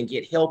ahead and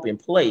get help in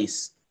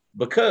place,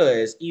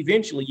 because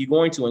eventually you're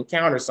going to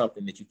encounter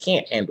something that you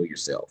can't handle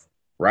yourself,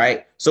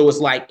 right? So it's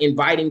like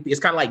it's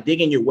kind of like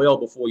digging your well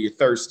before you're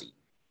thirsty.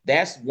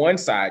 That's one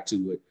side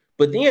to it.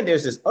 But then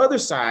there's this other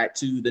side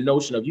to the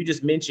notion of, you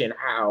just mentioned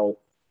how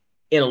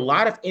in a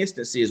lot of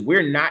instances,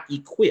 we're not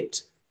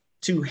equipped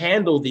to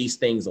handle these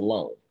things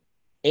alone,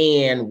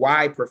 and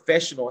why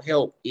professional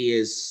help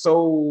is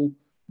so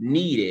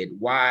needed,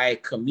 why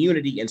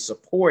community and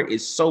support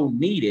is so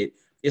needed.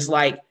 It's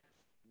like,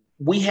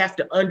 we have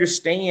to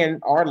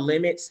understand our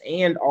limits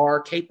and our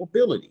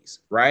capabilities,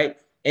 right?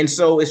 And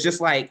so it's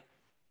just like,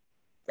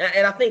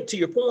 and I think to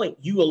your point,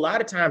 you a lot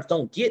of times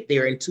don't get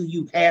there until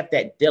you have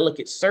that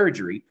delicate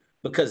surgery,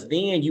 because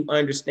then you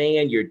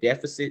understand your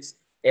deficits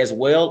as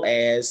well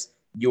as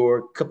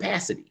your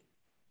capacity.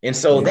 And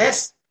so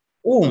that's,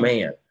 oh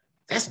man,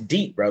 that's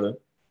deep, brother.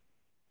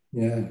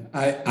 Yeah,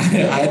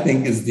 I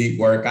think it's deep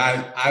work.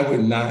 I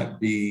would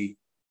not be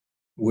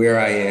where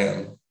I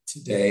am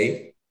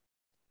today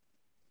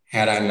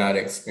had I not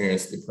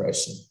experienced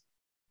depression.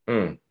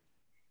 And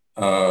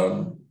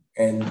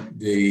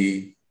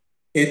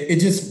it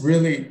just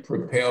really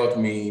propelled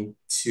me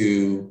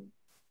to,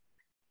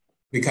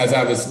 because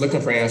I was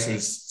looking for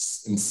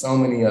answers in so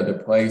many other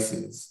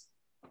places.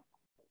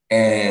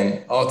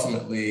 And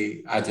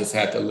ultimately, I just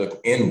had to look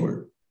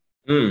inward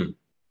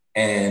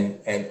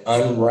and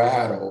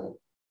unrattle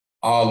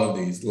all of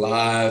these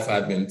lies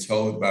I've been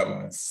told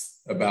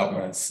about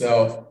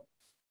myself,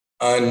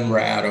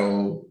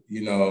 unrattle,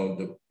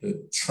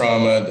 the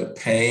trauma, the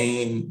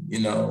pain,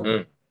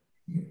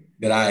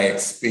 that I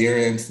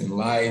experienced in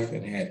life,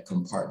 and had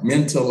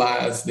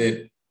compartmentalized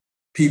it.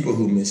 People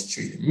who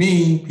mistreated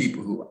me,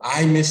 people who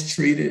I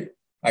mistreated.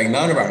 Like,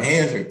 none of our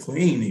hands are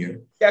clean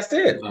here. That's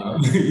it.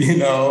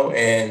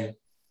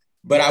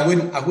 But I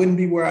wouldn't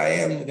be where I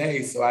am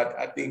today. So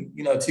I think,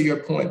 to your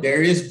point,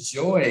 there is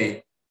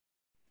joy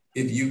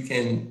if you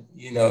can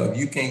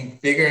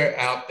figure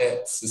out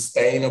that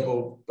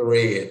sustainable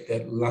thread,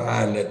 that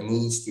line that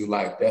moves through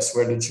life. That's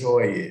where the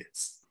joy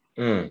is.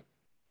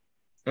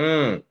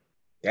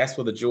 That's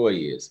where the joy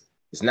is.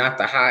 It's not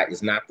the hot,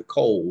 it's not the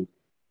cold.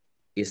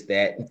 It's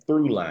that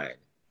through line,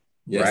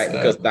 right?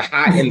 Because the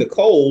hot and the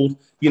cold,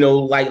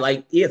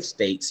 like if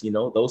states,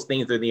 those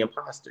things are the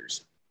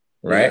imposters,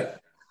 right? Yeah.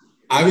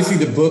 Obviously,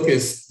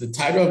 the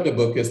title of the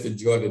book is The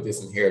Joy of the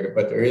Disinherited,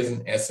 but there is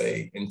an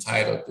essay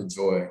entitled The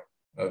Joy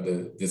of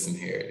the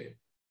Disinherited.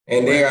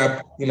 And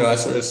there I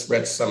sort of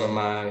stretch some of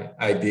my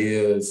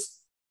ideas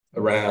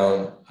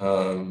around,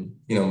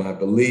 my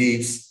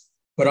beliefs,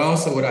 but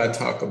also what I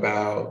talk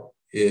about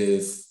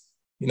is,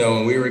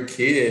 when we were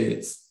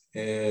kids,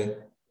 and,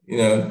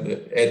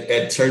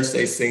 at church,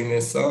 they sing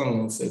this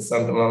song and said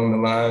something along the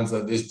lines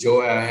of, "This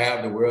joy I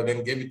have, the world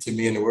didn't give it to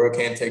me, and the world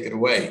can't take it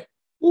away."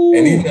 Ooh.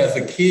 And even as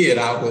a kid,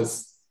 I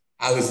was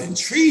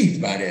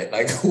intrigued by that.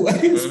 Like,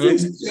 what is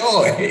this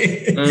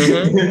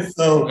joy?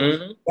 So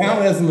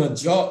now as an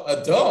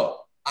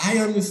adult, I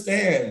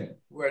understand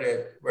what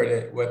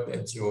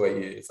that joy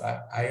is.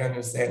 I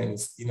understand,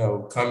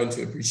 coming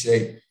to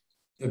appreciate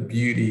the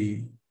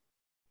beauty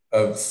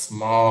of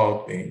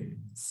small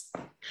things.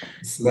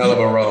 The smell of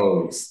a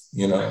rose,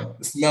 the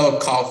smell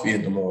of coffee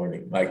in the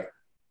morning. Like,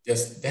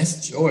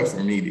 that's joy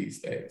for me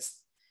these days.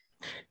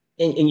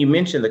 And you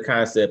mentioned the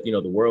concept,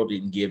 the world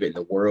didn't give it, and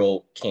the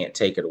world can't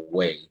take it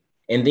away.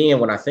 And then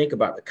when I think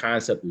about the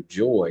concept of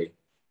joy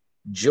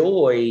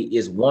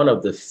is one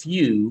of the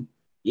few,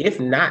 if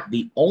not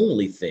the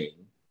only thing,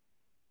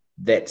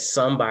 that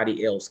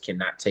somebody else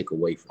cannot take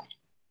away from you.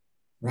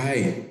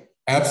 Right.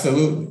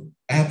 Absolutely.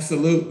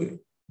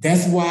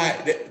 That's why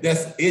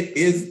that's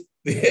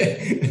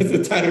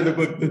the title of the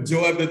book, The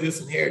Joy of the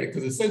Disinherited,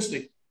 because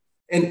essentially,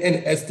 and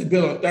as to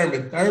build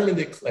on Thurman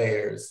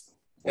declares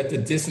that the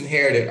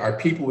disinherited are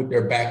people with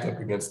their back up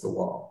against the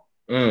wall.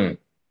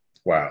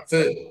 Wow.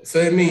 So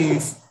it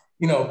means,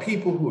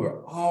 people who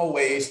are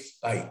always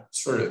like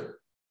sort of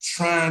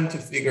trying to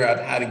figure out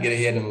how to get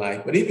ahead in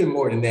life, but even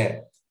more than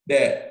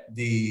that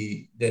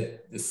the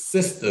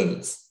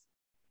systems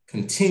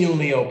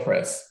continually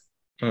oppress,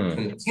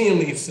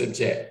 continually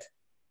subject,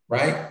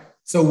 right?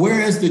 So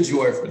where is the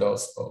joy for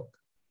those folk?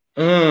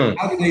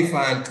 How do they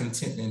find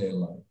contentment in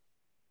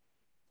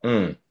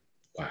life?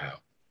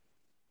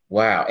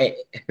 Wow. And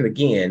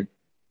again,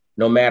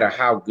 no matter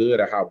how good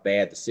or how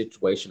bad the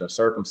situation or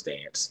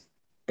circumstance,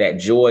 that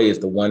joy is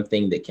the one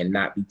thing that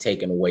cannot be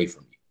taken away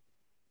from you.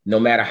 No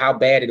matter how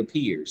bad it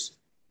appears,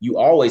 you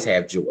always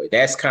have joy.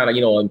 That's kind of,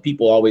 and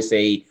people always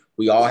say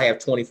we all have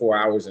 24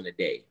 hours in a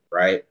day,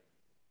 right?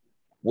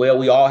 Well,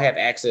 we all have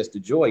access to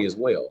joy as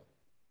well.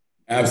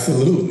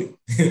 Absolutely.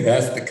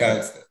 That's the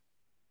concept.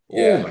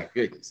 Yeah. Oh my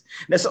goodness.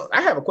 Now, so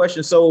I have a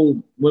question.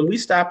 So when we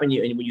stop and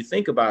when you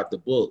think about the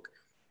book,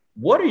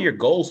 what are your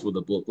goals for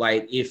the book?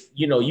 Like, if,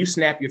 you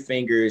snap your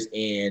fingers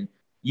and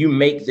you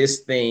make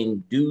this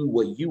thing do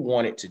what you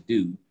want it to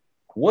do,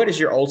 what is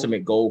your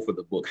ultimate goal for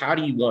the book? How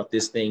do you want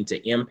this thing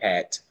to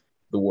impact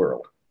the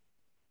world?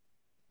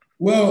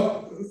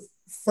 Well,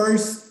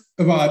 first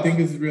of all, I think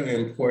it's really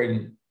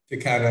important to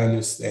kind of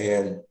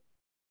understand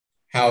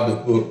how the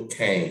book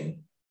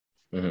came.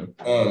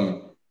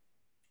 Mm-hmm.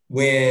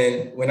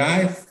 When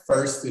I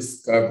first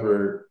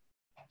discovered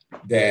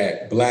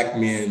that Black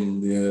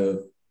men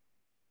live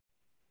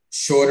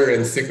shorter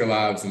and sicker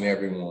lives than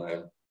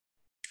everyone,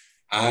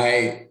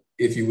 I,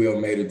 if you will,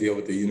 made a deal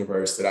with the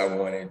universe that I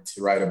wanted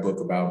to write a book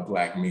about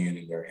Black men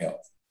and their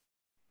health.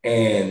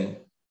 And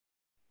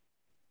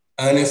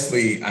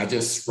honestly, I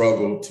just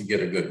struggled to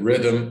get a good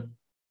rhythm.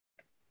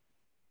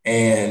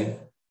 And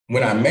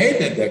when I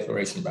made that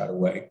declaration, by the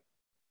way,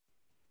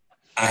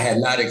 I had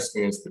not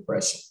experienced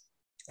depression.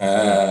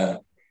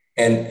 So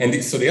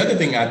the other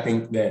thing I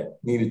think that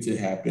needed to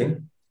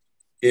happen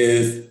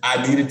is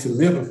I needed to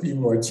live a few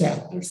more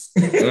chapters.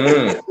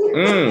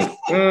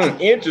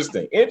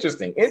 Interesting.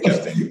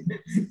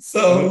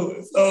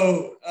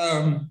 So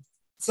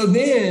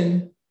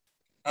then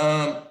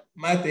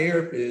my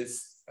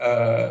therapist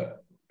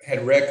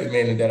had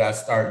recommended that I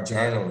start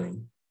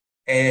journaling.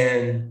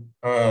 And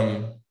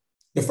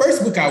the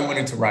first book I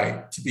wanted to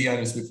write, to be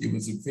honest with you,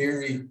 was a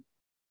very,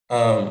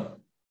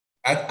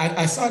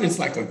 I saw this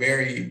like a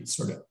very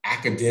sort of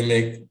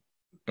academic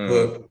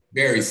book,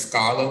 very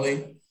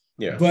scholarly.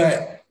 Yeah.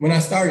 But when I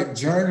started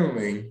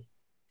journaling,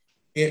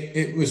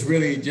 it was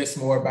really just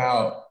more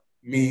about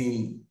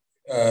me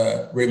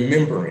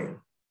remembering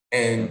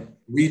and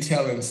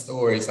retelling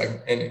stories.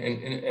 Like, and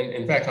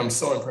in fact, I'm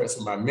so impressed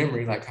with my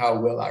memory, like how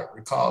well I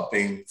recall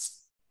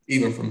things,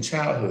 even from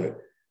childhood.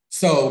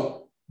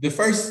 So the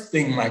first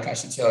thing, Mike, I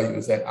should tell you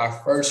is that I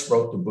first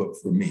wrote the book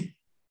for me.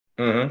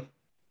 Mm-hmm.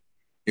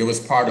 It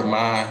was part of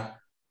my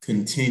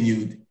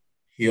continued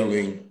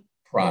healing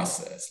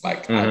process.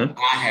 Like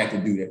I had to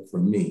do that for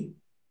me.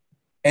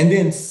 And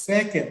then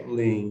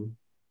secondly,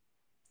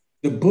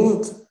 the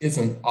book is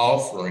an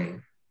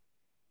offering.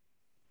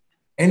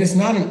 And it's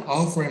not an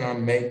offering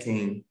I'm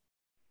making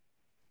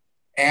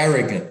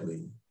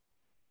arrogantly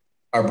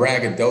or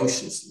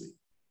braggadociously,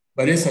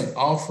 but it's an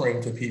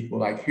offering to people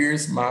like,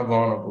 here's my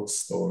vulnerable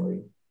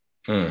story.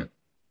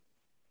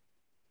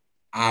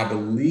 I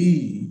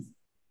believe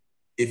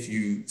if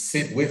you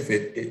sit with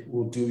it, it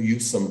will do you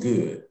some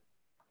good,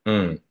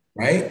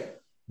 right?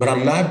 But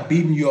I'm not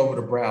beating you over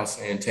the brow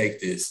saying, take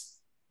this.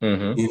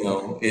 You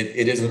know,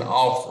 it is an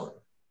offering.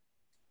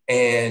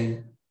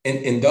 And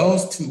in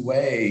those two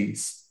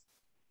ways,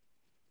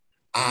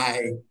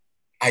 I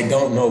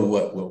don't know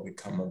what will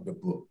become of the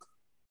book.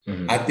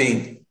 I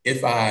think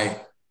if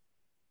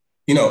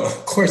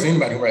of course,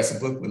 anybody who writes a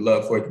book would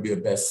love for it to be a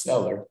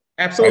bestseller.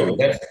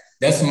 Absolutely. Right?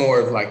 That's more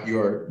of like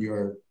your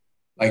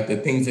like the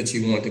things that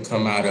you want to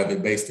come out of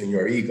it based on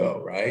your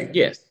ego, right?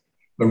 Yes.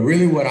 But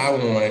really what I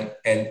want,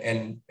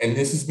 and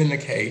this has been the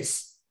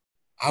case,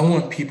 I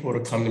want people to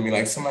come to me.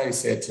 Like somebody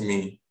said to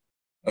me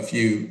a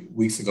few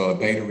weeks ago, a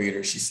beta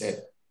reader, she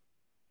said,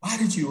 why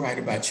did you write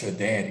about your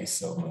daddy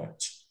so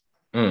much?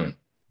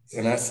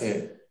 And I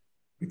said,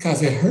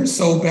 because it hurts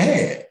so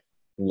bad.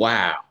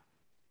 Wow.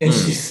 And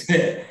she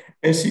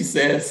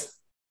says,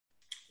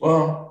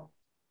 well,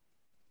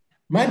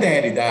 my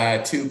daddy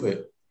died too,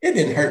 but it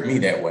didn't hurt me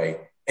that way.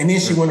 And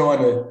then she went on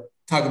to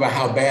talk about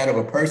how bad of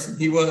a person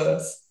he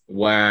was.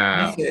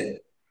 Wow.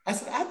 I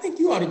said, I think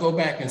you ought to go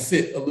back and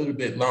sit a little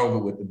bit longer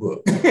with the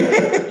book.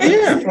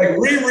 Yeah. Like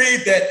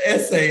reread that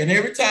essay, and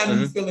every time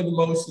you feel an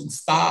emotion,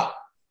 stop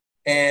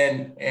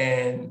and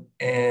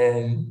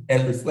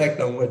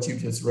reflect on what you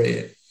just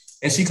read.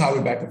 And she called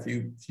me back a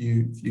few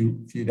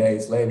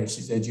days later.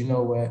 She said, you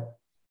know what?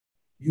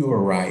 You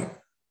were right.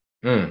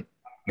 With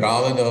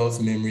all of those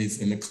memories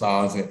in the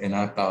closet, and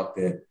I thought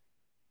that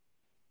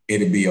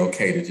it'd be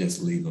okay to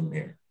just leave them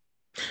there.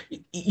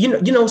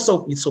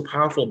 So it's so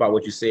powerful about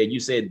what you said. You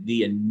said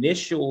the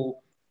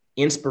initial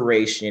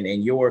inspiration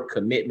and your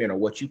commitment or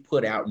what you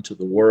put out into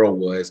the world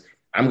was,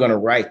 I'm going to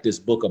write this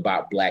book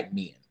about Black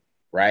men,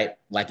 right?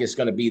 Like it's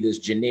going to be this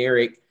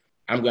generic,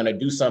 I'm going to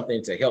do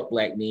something to help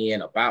Black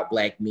men,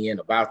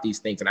 about these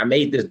things. And I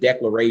made this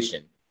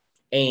declaration,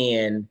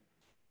 and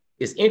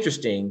it's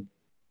interesting.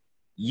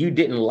 You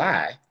didn't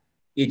lie.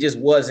 It just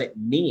wasn't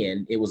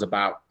men. It was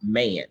about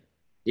man.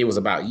 It was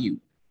about you.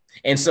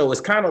 And so it's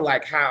kind of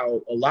like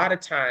how a lot of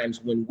times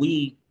when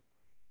we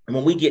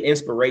get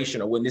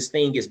inspiration or when this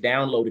thing gets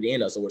downloaded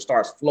in us or it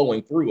starts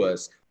flowing through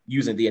us,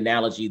 using the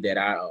analogy that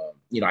I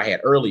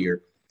had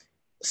earlier,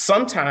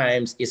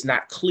 sometimes it's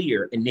not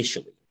clear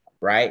initially,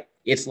 right?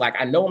 It's like,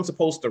 I know I'm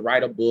supposed to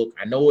write a book.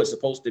 I know it's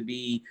supposed to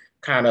be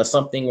kind of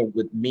something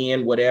with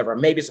men, whatever.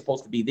 Maybe it's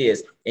supposed to be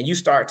this. And you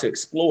start to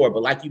explore.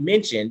 But like you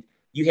mentioned,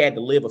 you had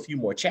to live a few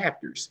more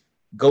chapters,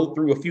 go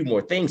through a few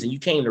more things. And you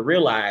came to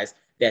realize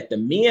that the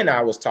men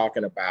I was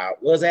talking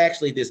about was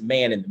actually this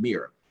man in the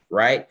mirror,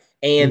 right?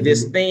 And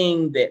this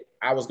thing that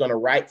I was going to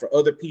write for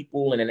other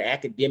people in an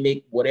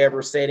academic,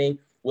 whatever setting,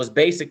 was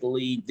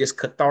basically this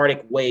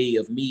cathartic way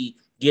of me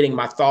getting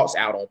my thoughts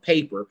out on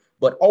paper.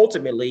 But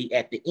ultimately,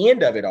 at the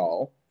end of it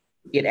all,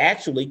 it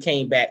actually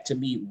came back to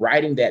me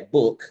writing that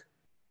book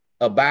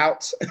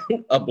about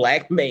a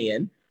Black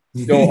man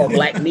or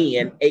Black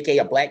men, aka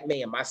a Black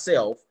man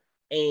myself,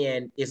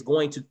 and it's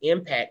going to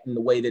impact in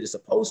the way that it's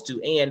supposed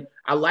to. And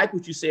I like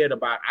what you said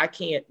about I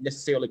can't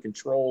necessarily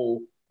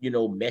control,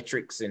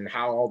 metrics and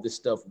how all this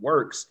stuff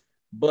works,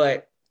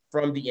 but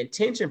from the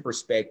intention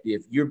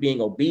perspective, you're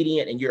being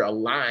obedient and you're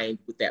aligned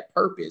with that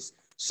purpose.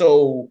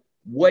 So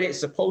what it's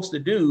supposed to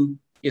do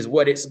is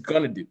what it's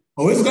gonna do.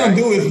 Oh, it's gonna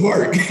do its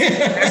work.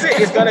 That's it.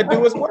 It's gonna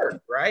do its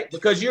work, right?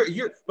 Because you're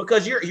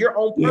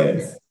on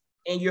purpose. Yes.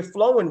 And you're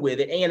flowing with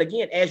it. And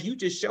again, as you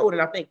just showed,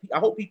 and I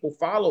hope people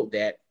followed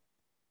that.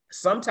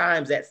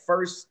 Sometimes that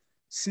first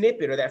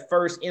snippet or that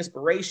first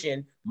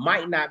inspiration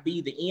might not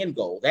be the end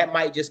goal. That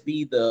might just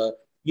be the,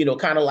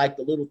 kind of like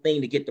the little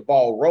thing to get the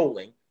ball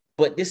rolling.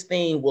 But this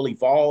thing will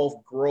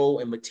evolve, grow,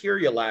 and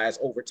materialize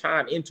over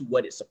time into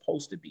what it's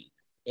supposed to be.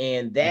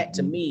 And that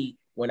to me,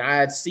 when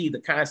I see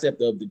the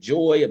concept of the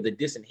joy of the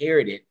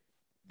disinherited,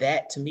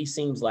 that to me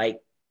seems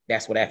like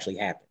that's what actually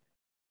happened.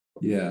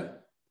 Yeah.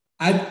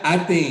 I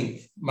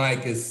think,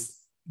 Mike, is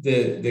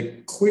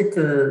the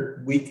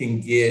quicker we can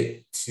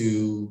get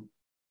to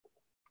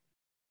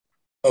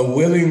a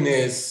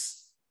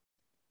willingness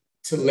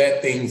to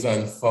let things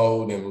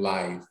unfold in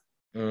life,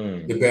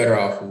 the better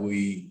off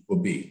we will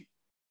be.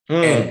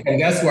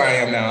 And that's where I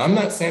am now. I'm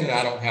not saying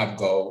that I don't have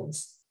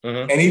goals.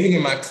 And even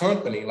in my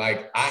company,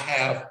 like I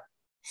have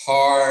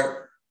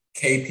hard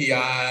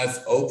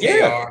KPIs,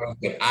 OKRs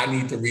that I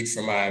need to reach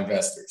for my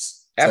investors.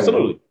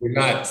 Absolutely. So we're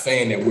not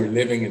saying that we're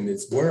living in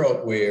this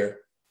world where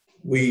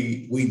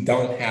we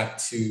don't have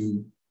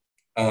to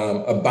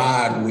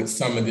abide with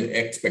some of the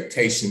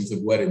expectations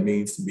of what it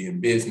means to be in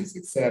business,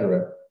 et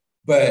cetera.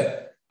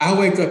 But I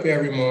wake up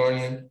every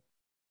morning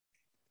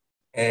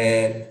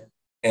and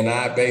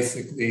I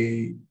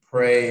basically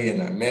pray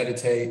and I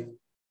meditate.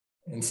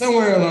 And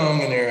somewhere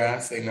along in there, I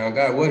say, now,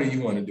 God, what do you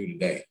want to do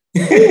today?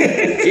 Dig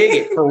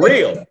it, for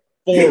real.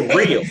 For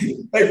real.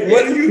 Like,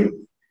 what do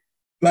you,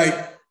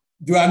 like,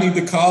 do I need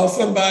to call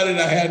somebody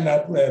that I had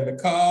not planned to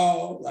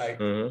call? Like,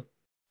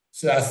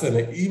 should I send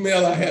an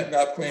email I had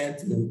not planned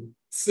to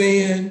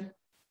send?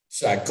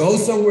 Should I go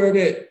somewhere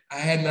that I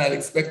had not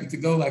expected to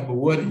go? Like, but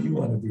what do you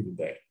want to do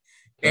today?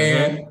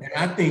 And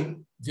I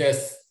think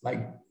just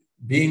like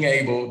being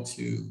able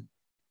to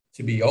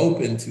be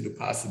open to the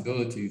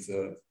possibilities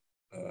of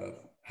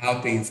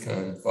how things can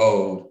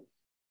unfold,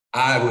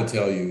 I would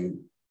tell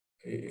you,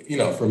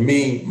 for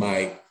me,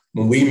 Mike,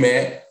 when we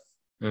met,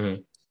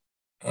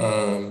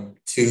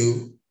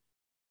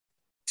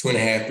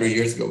 2.5, 3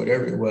 years ago,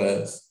 whatever it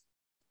was,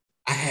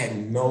 I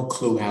had no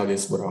clue how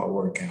this would all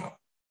work out.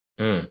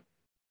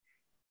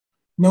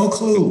 No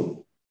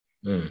clue.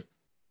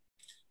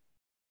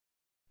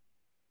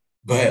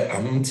 But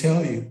I'm going to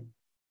tell you,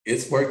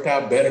 it's worked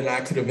out better than I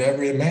could have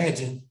ever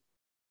imagined.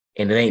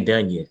 And it ain't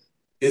done yet.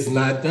 It's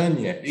not done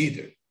yet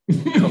either.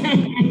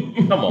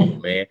 Come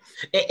on, man.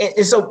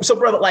 And so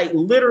brother, like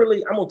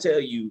literally, I'm going to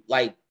tell you,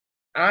 like,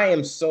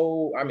 I'm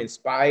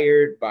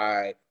inspired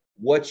by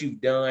what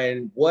you've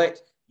done,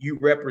 what you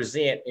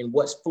represent, and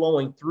what's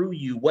flowing through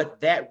you,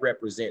 what that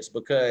represents,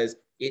 because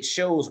it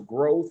shows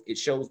growth, it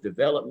shows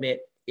development,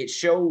 it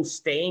shows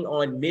staying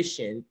on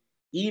mission,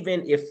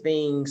 even if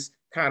things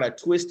kind of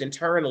twist and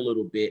turn a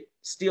little bit,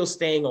 still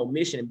staying on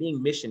mission and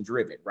being mission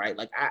driven, right?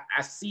 Like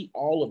I see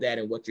all of that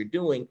in what you're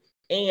doing,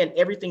 and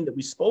everything that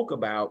we spoke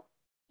about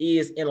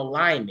is in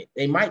alignment.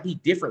 They might be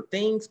different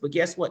things, but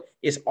guess what?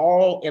 It's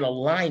all in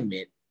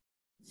alignment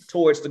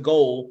towards the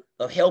goal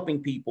of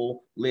helping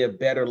people live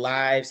better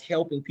lives,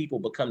 helping people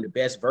become the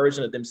best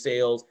version of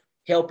themselves,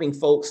 helping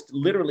folks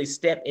literally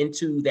step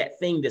into that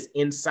thing that's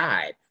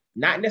inside,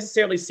 not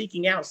necessarily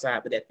seeking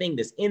outside, but that thing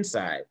that's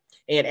inside.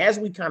 And as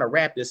we kind of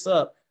wrap this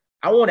up,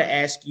 I want to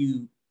ask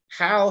you,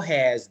 how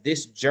has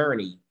this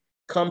journey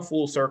come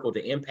full circle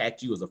to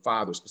impact you as a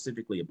father,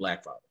 specifically a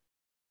Black father?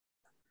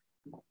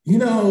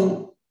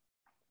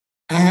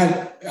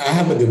 I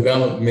have a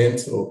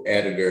developmental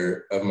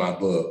editor of my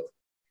book.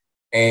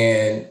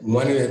 And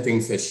one of the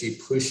things that she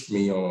pushed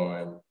me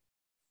on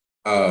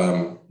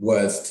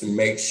was to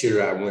make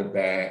sure I went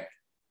back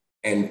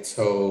and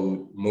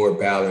told more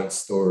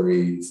balanced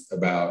stories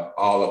about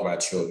all of my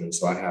children.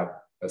 So I have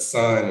a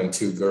son and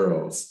 2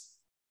 girls.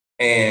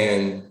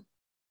 And,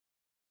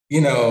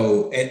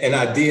 and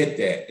I did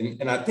that.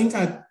 And I think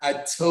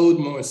I told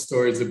more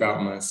stories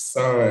about my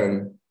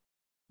son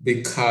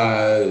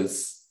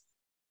because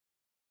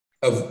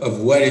of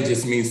what it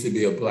just means to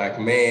be a Black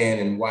man,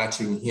 and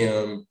watching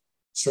him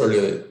sort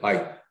of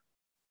like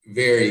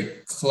very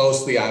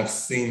closely. I've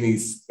seen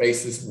these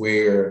spaces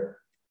where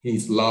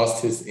he's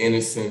lost his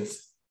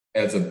innocence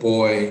as a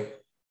boy,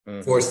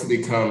 forced to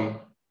become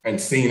and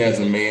seen as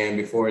a man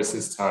before it's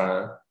his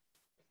time.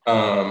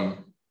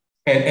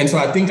 And so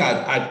I think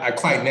I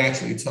quite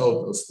naturally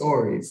told those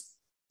stories.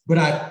 But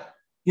I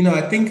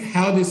think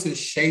how this has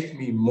shaped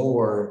me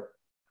more,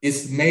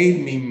 it's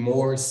made me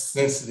more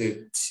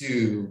sensitive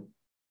to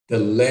the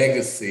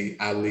legacy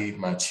I leave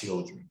my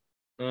children.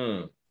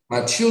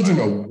 My children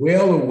are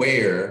well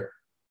aware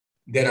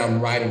that I'm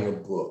writing a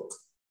book.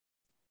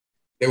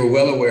 They were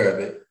well aware of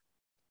it.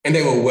 And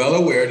they were well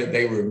aware that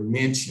they were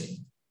mentioned.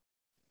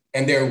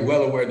 And they're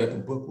well aware that the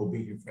book will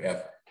be here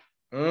forever.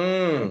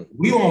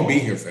 We won't be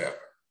here forever.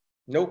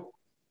 Nope.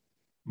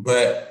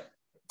 But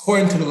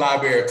according to the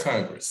Library of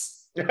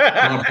Congress,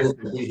 my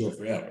book will be here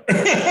forever.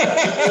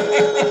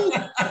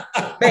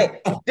 Man,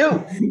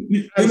 dude,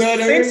 you know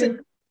what I mean?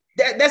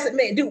 That's it,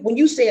 man. Dude, when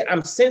you say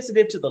I'm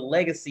sensitive to the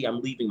legacy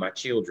I'm leaving my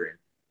children,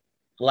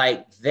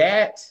 like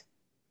that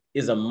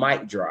is a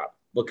mic drop,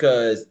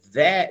 because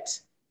that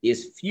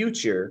is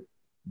future,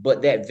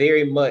 but that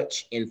very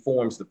much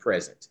informs the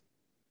present.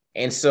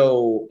 And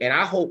so, and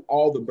I hope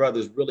all the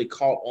brothers really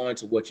caught on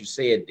to what you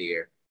said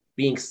there,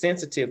 being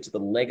sensitive to the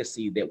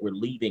legacy that we're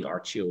leaving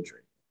our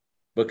children.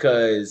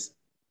 Because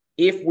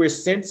if we're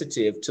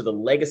sensitive to the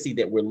legacy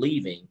that we're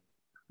leaving,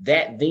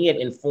 that then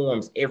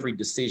informs every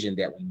decision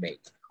that we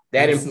make.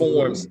 That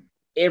informs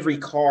every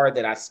car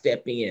that I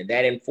step in.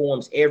 That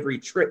informs every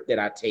trip that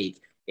I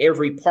take,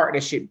 every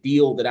partnership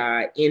deal that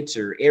I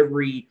enter,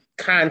 every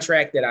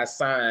contract that I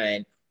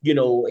sign, you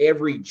know,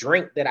 every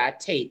drink that I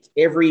take,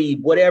 every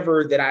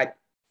whatever that I,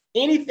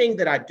 anything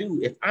that I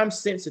do, if I'm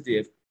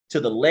sensitive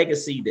to the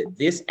legacy that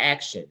this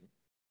action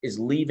is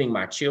leaving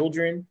my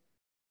children,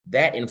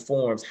 that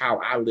informs how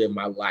I live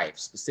my life,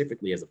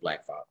 specifically as a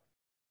Black father.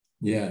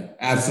 Yeah,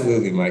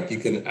 absolutely, Mike. I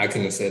couldn't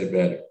have said it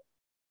better.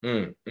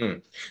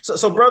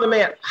 So, brother,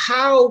 man,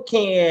 how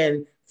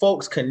can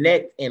folks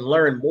connect and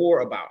learn more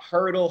about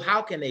Hurdle?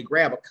 How can they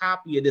grab a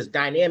copy of this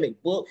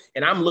dynamic book?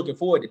 And I'm looking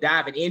forward to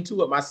diving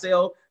into it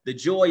myself. The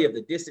Joy of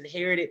the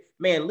Disinherited.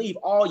 Man, leave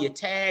all your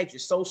tags, your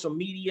social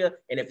media,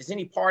 and if there's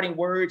any parting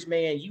words,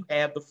 man, you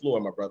have the floor,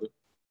 my brother.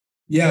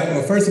 Yeah,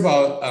 well, first of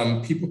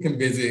all, people can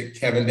visit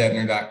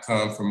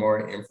KevinDedner.com for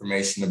more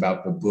information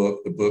about the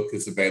book. The book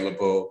is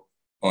available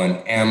on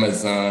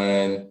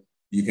Amazon.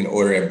 You can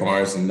order at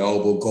Barnes &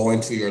 Noble. Go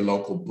into your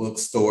local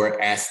bookstore,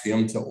 ask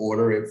them to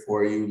order it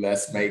for you.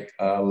 Let's make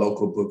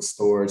local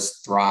bookstores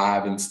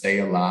thrive and stay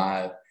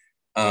alive.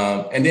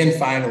 And then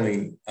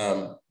finally,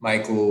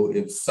 Michael,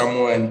 if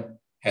someone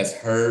has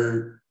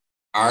heard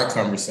our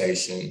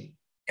conversation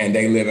and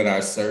they live in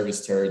our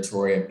service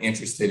territory and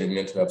interested in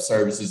mental health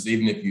services,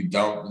 even if you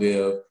don't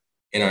live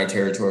in our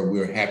territory,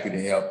 we're happy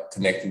to help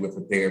connect you with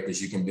a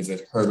therapist. You can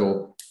visit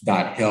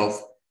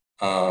Hurdle.Health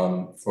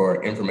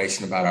for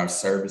information about our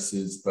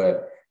services.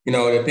 But, you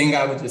know, the thing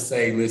I would just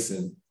say,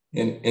 listen,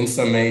 in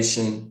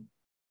summation,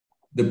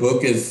 the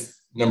book is,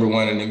 number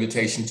one, an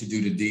invitation to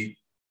do the deep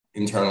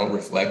internal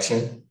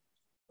reflection,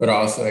 but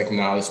also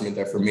acknowledgement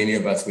that for many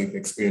of us, we've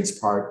experienced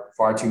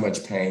far too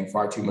much pain,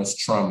 far too much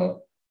trauma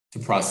to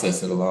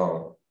process it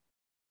alone.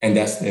 And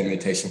that's the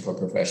invitation for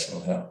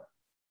professional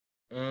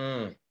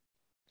help.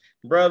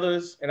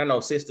 Brothers, and I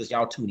know sisters,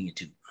 y'all tune in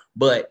too,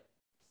 but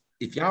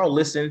if y'all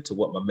listen to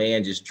what my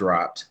man just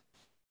dropped,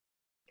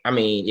 I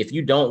mean, if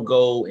you don't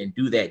go and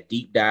do that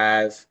deep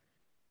dive,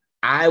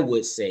 I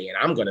would say, and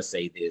I'm going to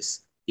say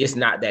this, it's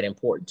not that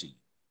important to you,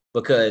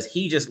 because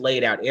he just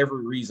laid out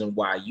every reason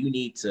why you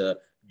need to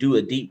do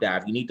a deep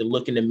dive. You need to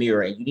look in the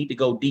mirror and you need to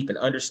go deep and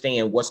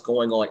understand what's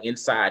going on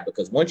inside,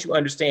 because once you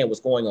understand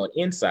what's going on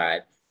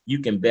inside, you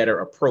can better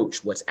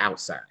approach what's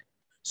outside.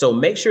 So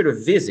make sure to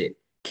visit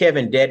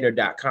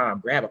KevinDedner.com,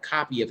 grab a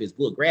copy of his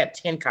book, grab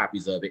 10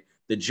 copies of it,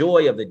 The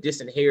Joy of the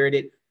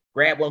Disinherited.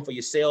 Grab one for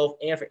yourself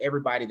and for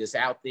everybody that's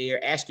out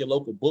there. Ask your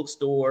local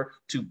bookstore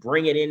to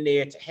bring it in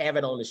there, to have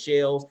it on the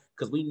shelves,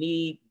 because we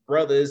need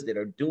brothers that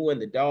are doing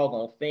the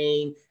doggone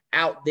thing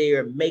out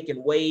there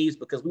making waves,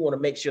 because we want to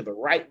make sure the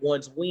right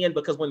ones win,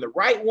 because when the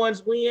right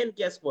ones win,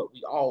 guess what?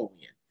 We all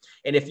win.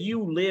 And if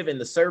you live in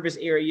the service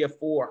area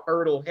for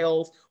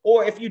Hurdle.Health,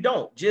 or if you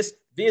don't, just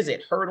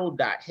visit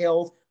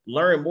Hurdle.Health.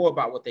 Learn more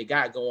about what they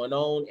got going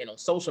on. And on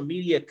social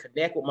media,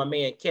 connect with my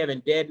man, Kevin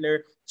Dedner.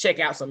 Check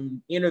out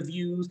some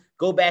interviews.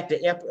 Go back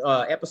to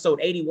episode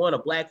 81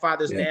 of Black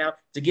Fathers Now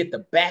to get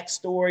the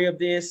backstory of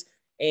this.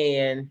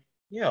 And,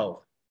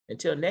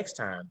 until next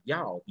time,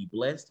 y'all be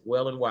blessed,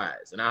 well, and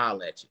wise. And I'll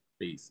holler at you.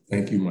 Peace.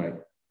 Thank you, Mike.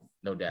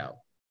 No doubt.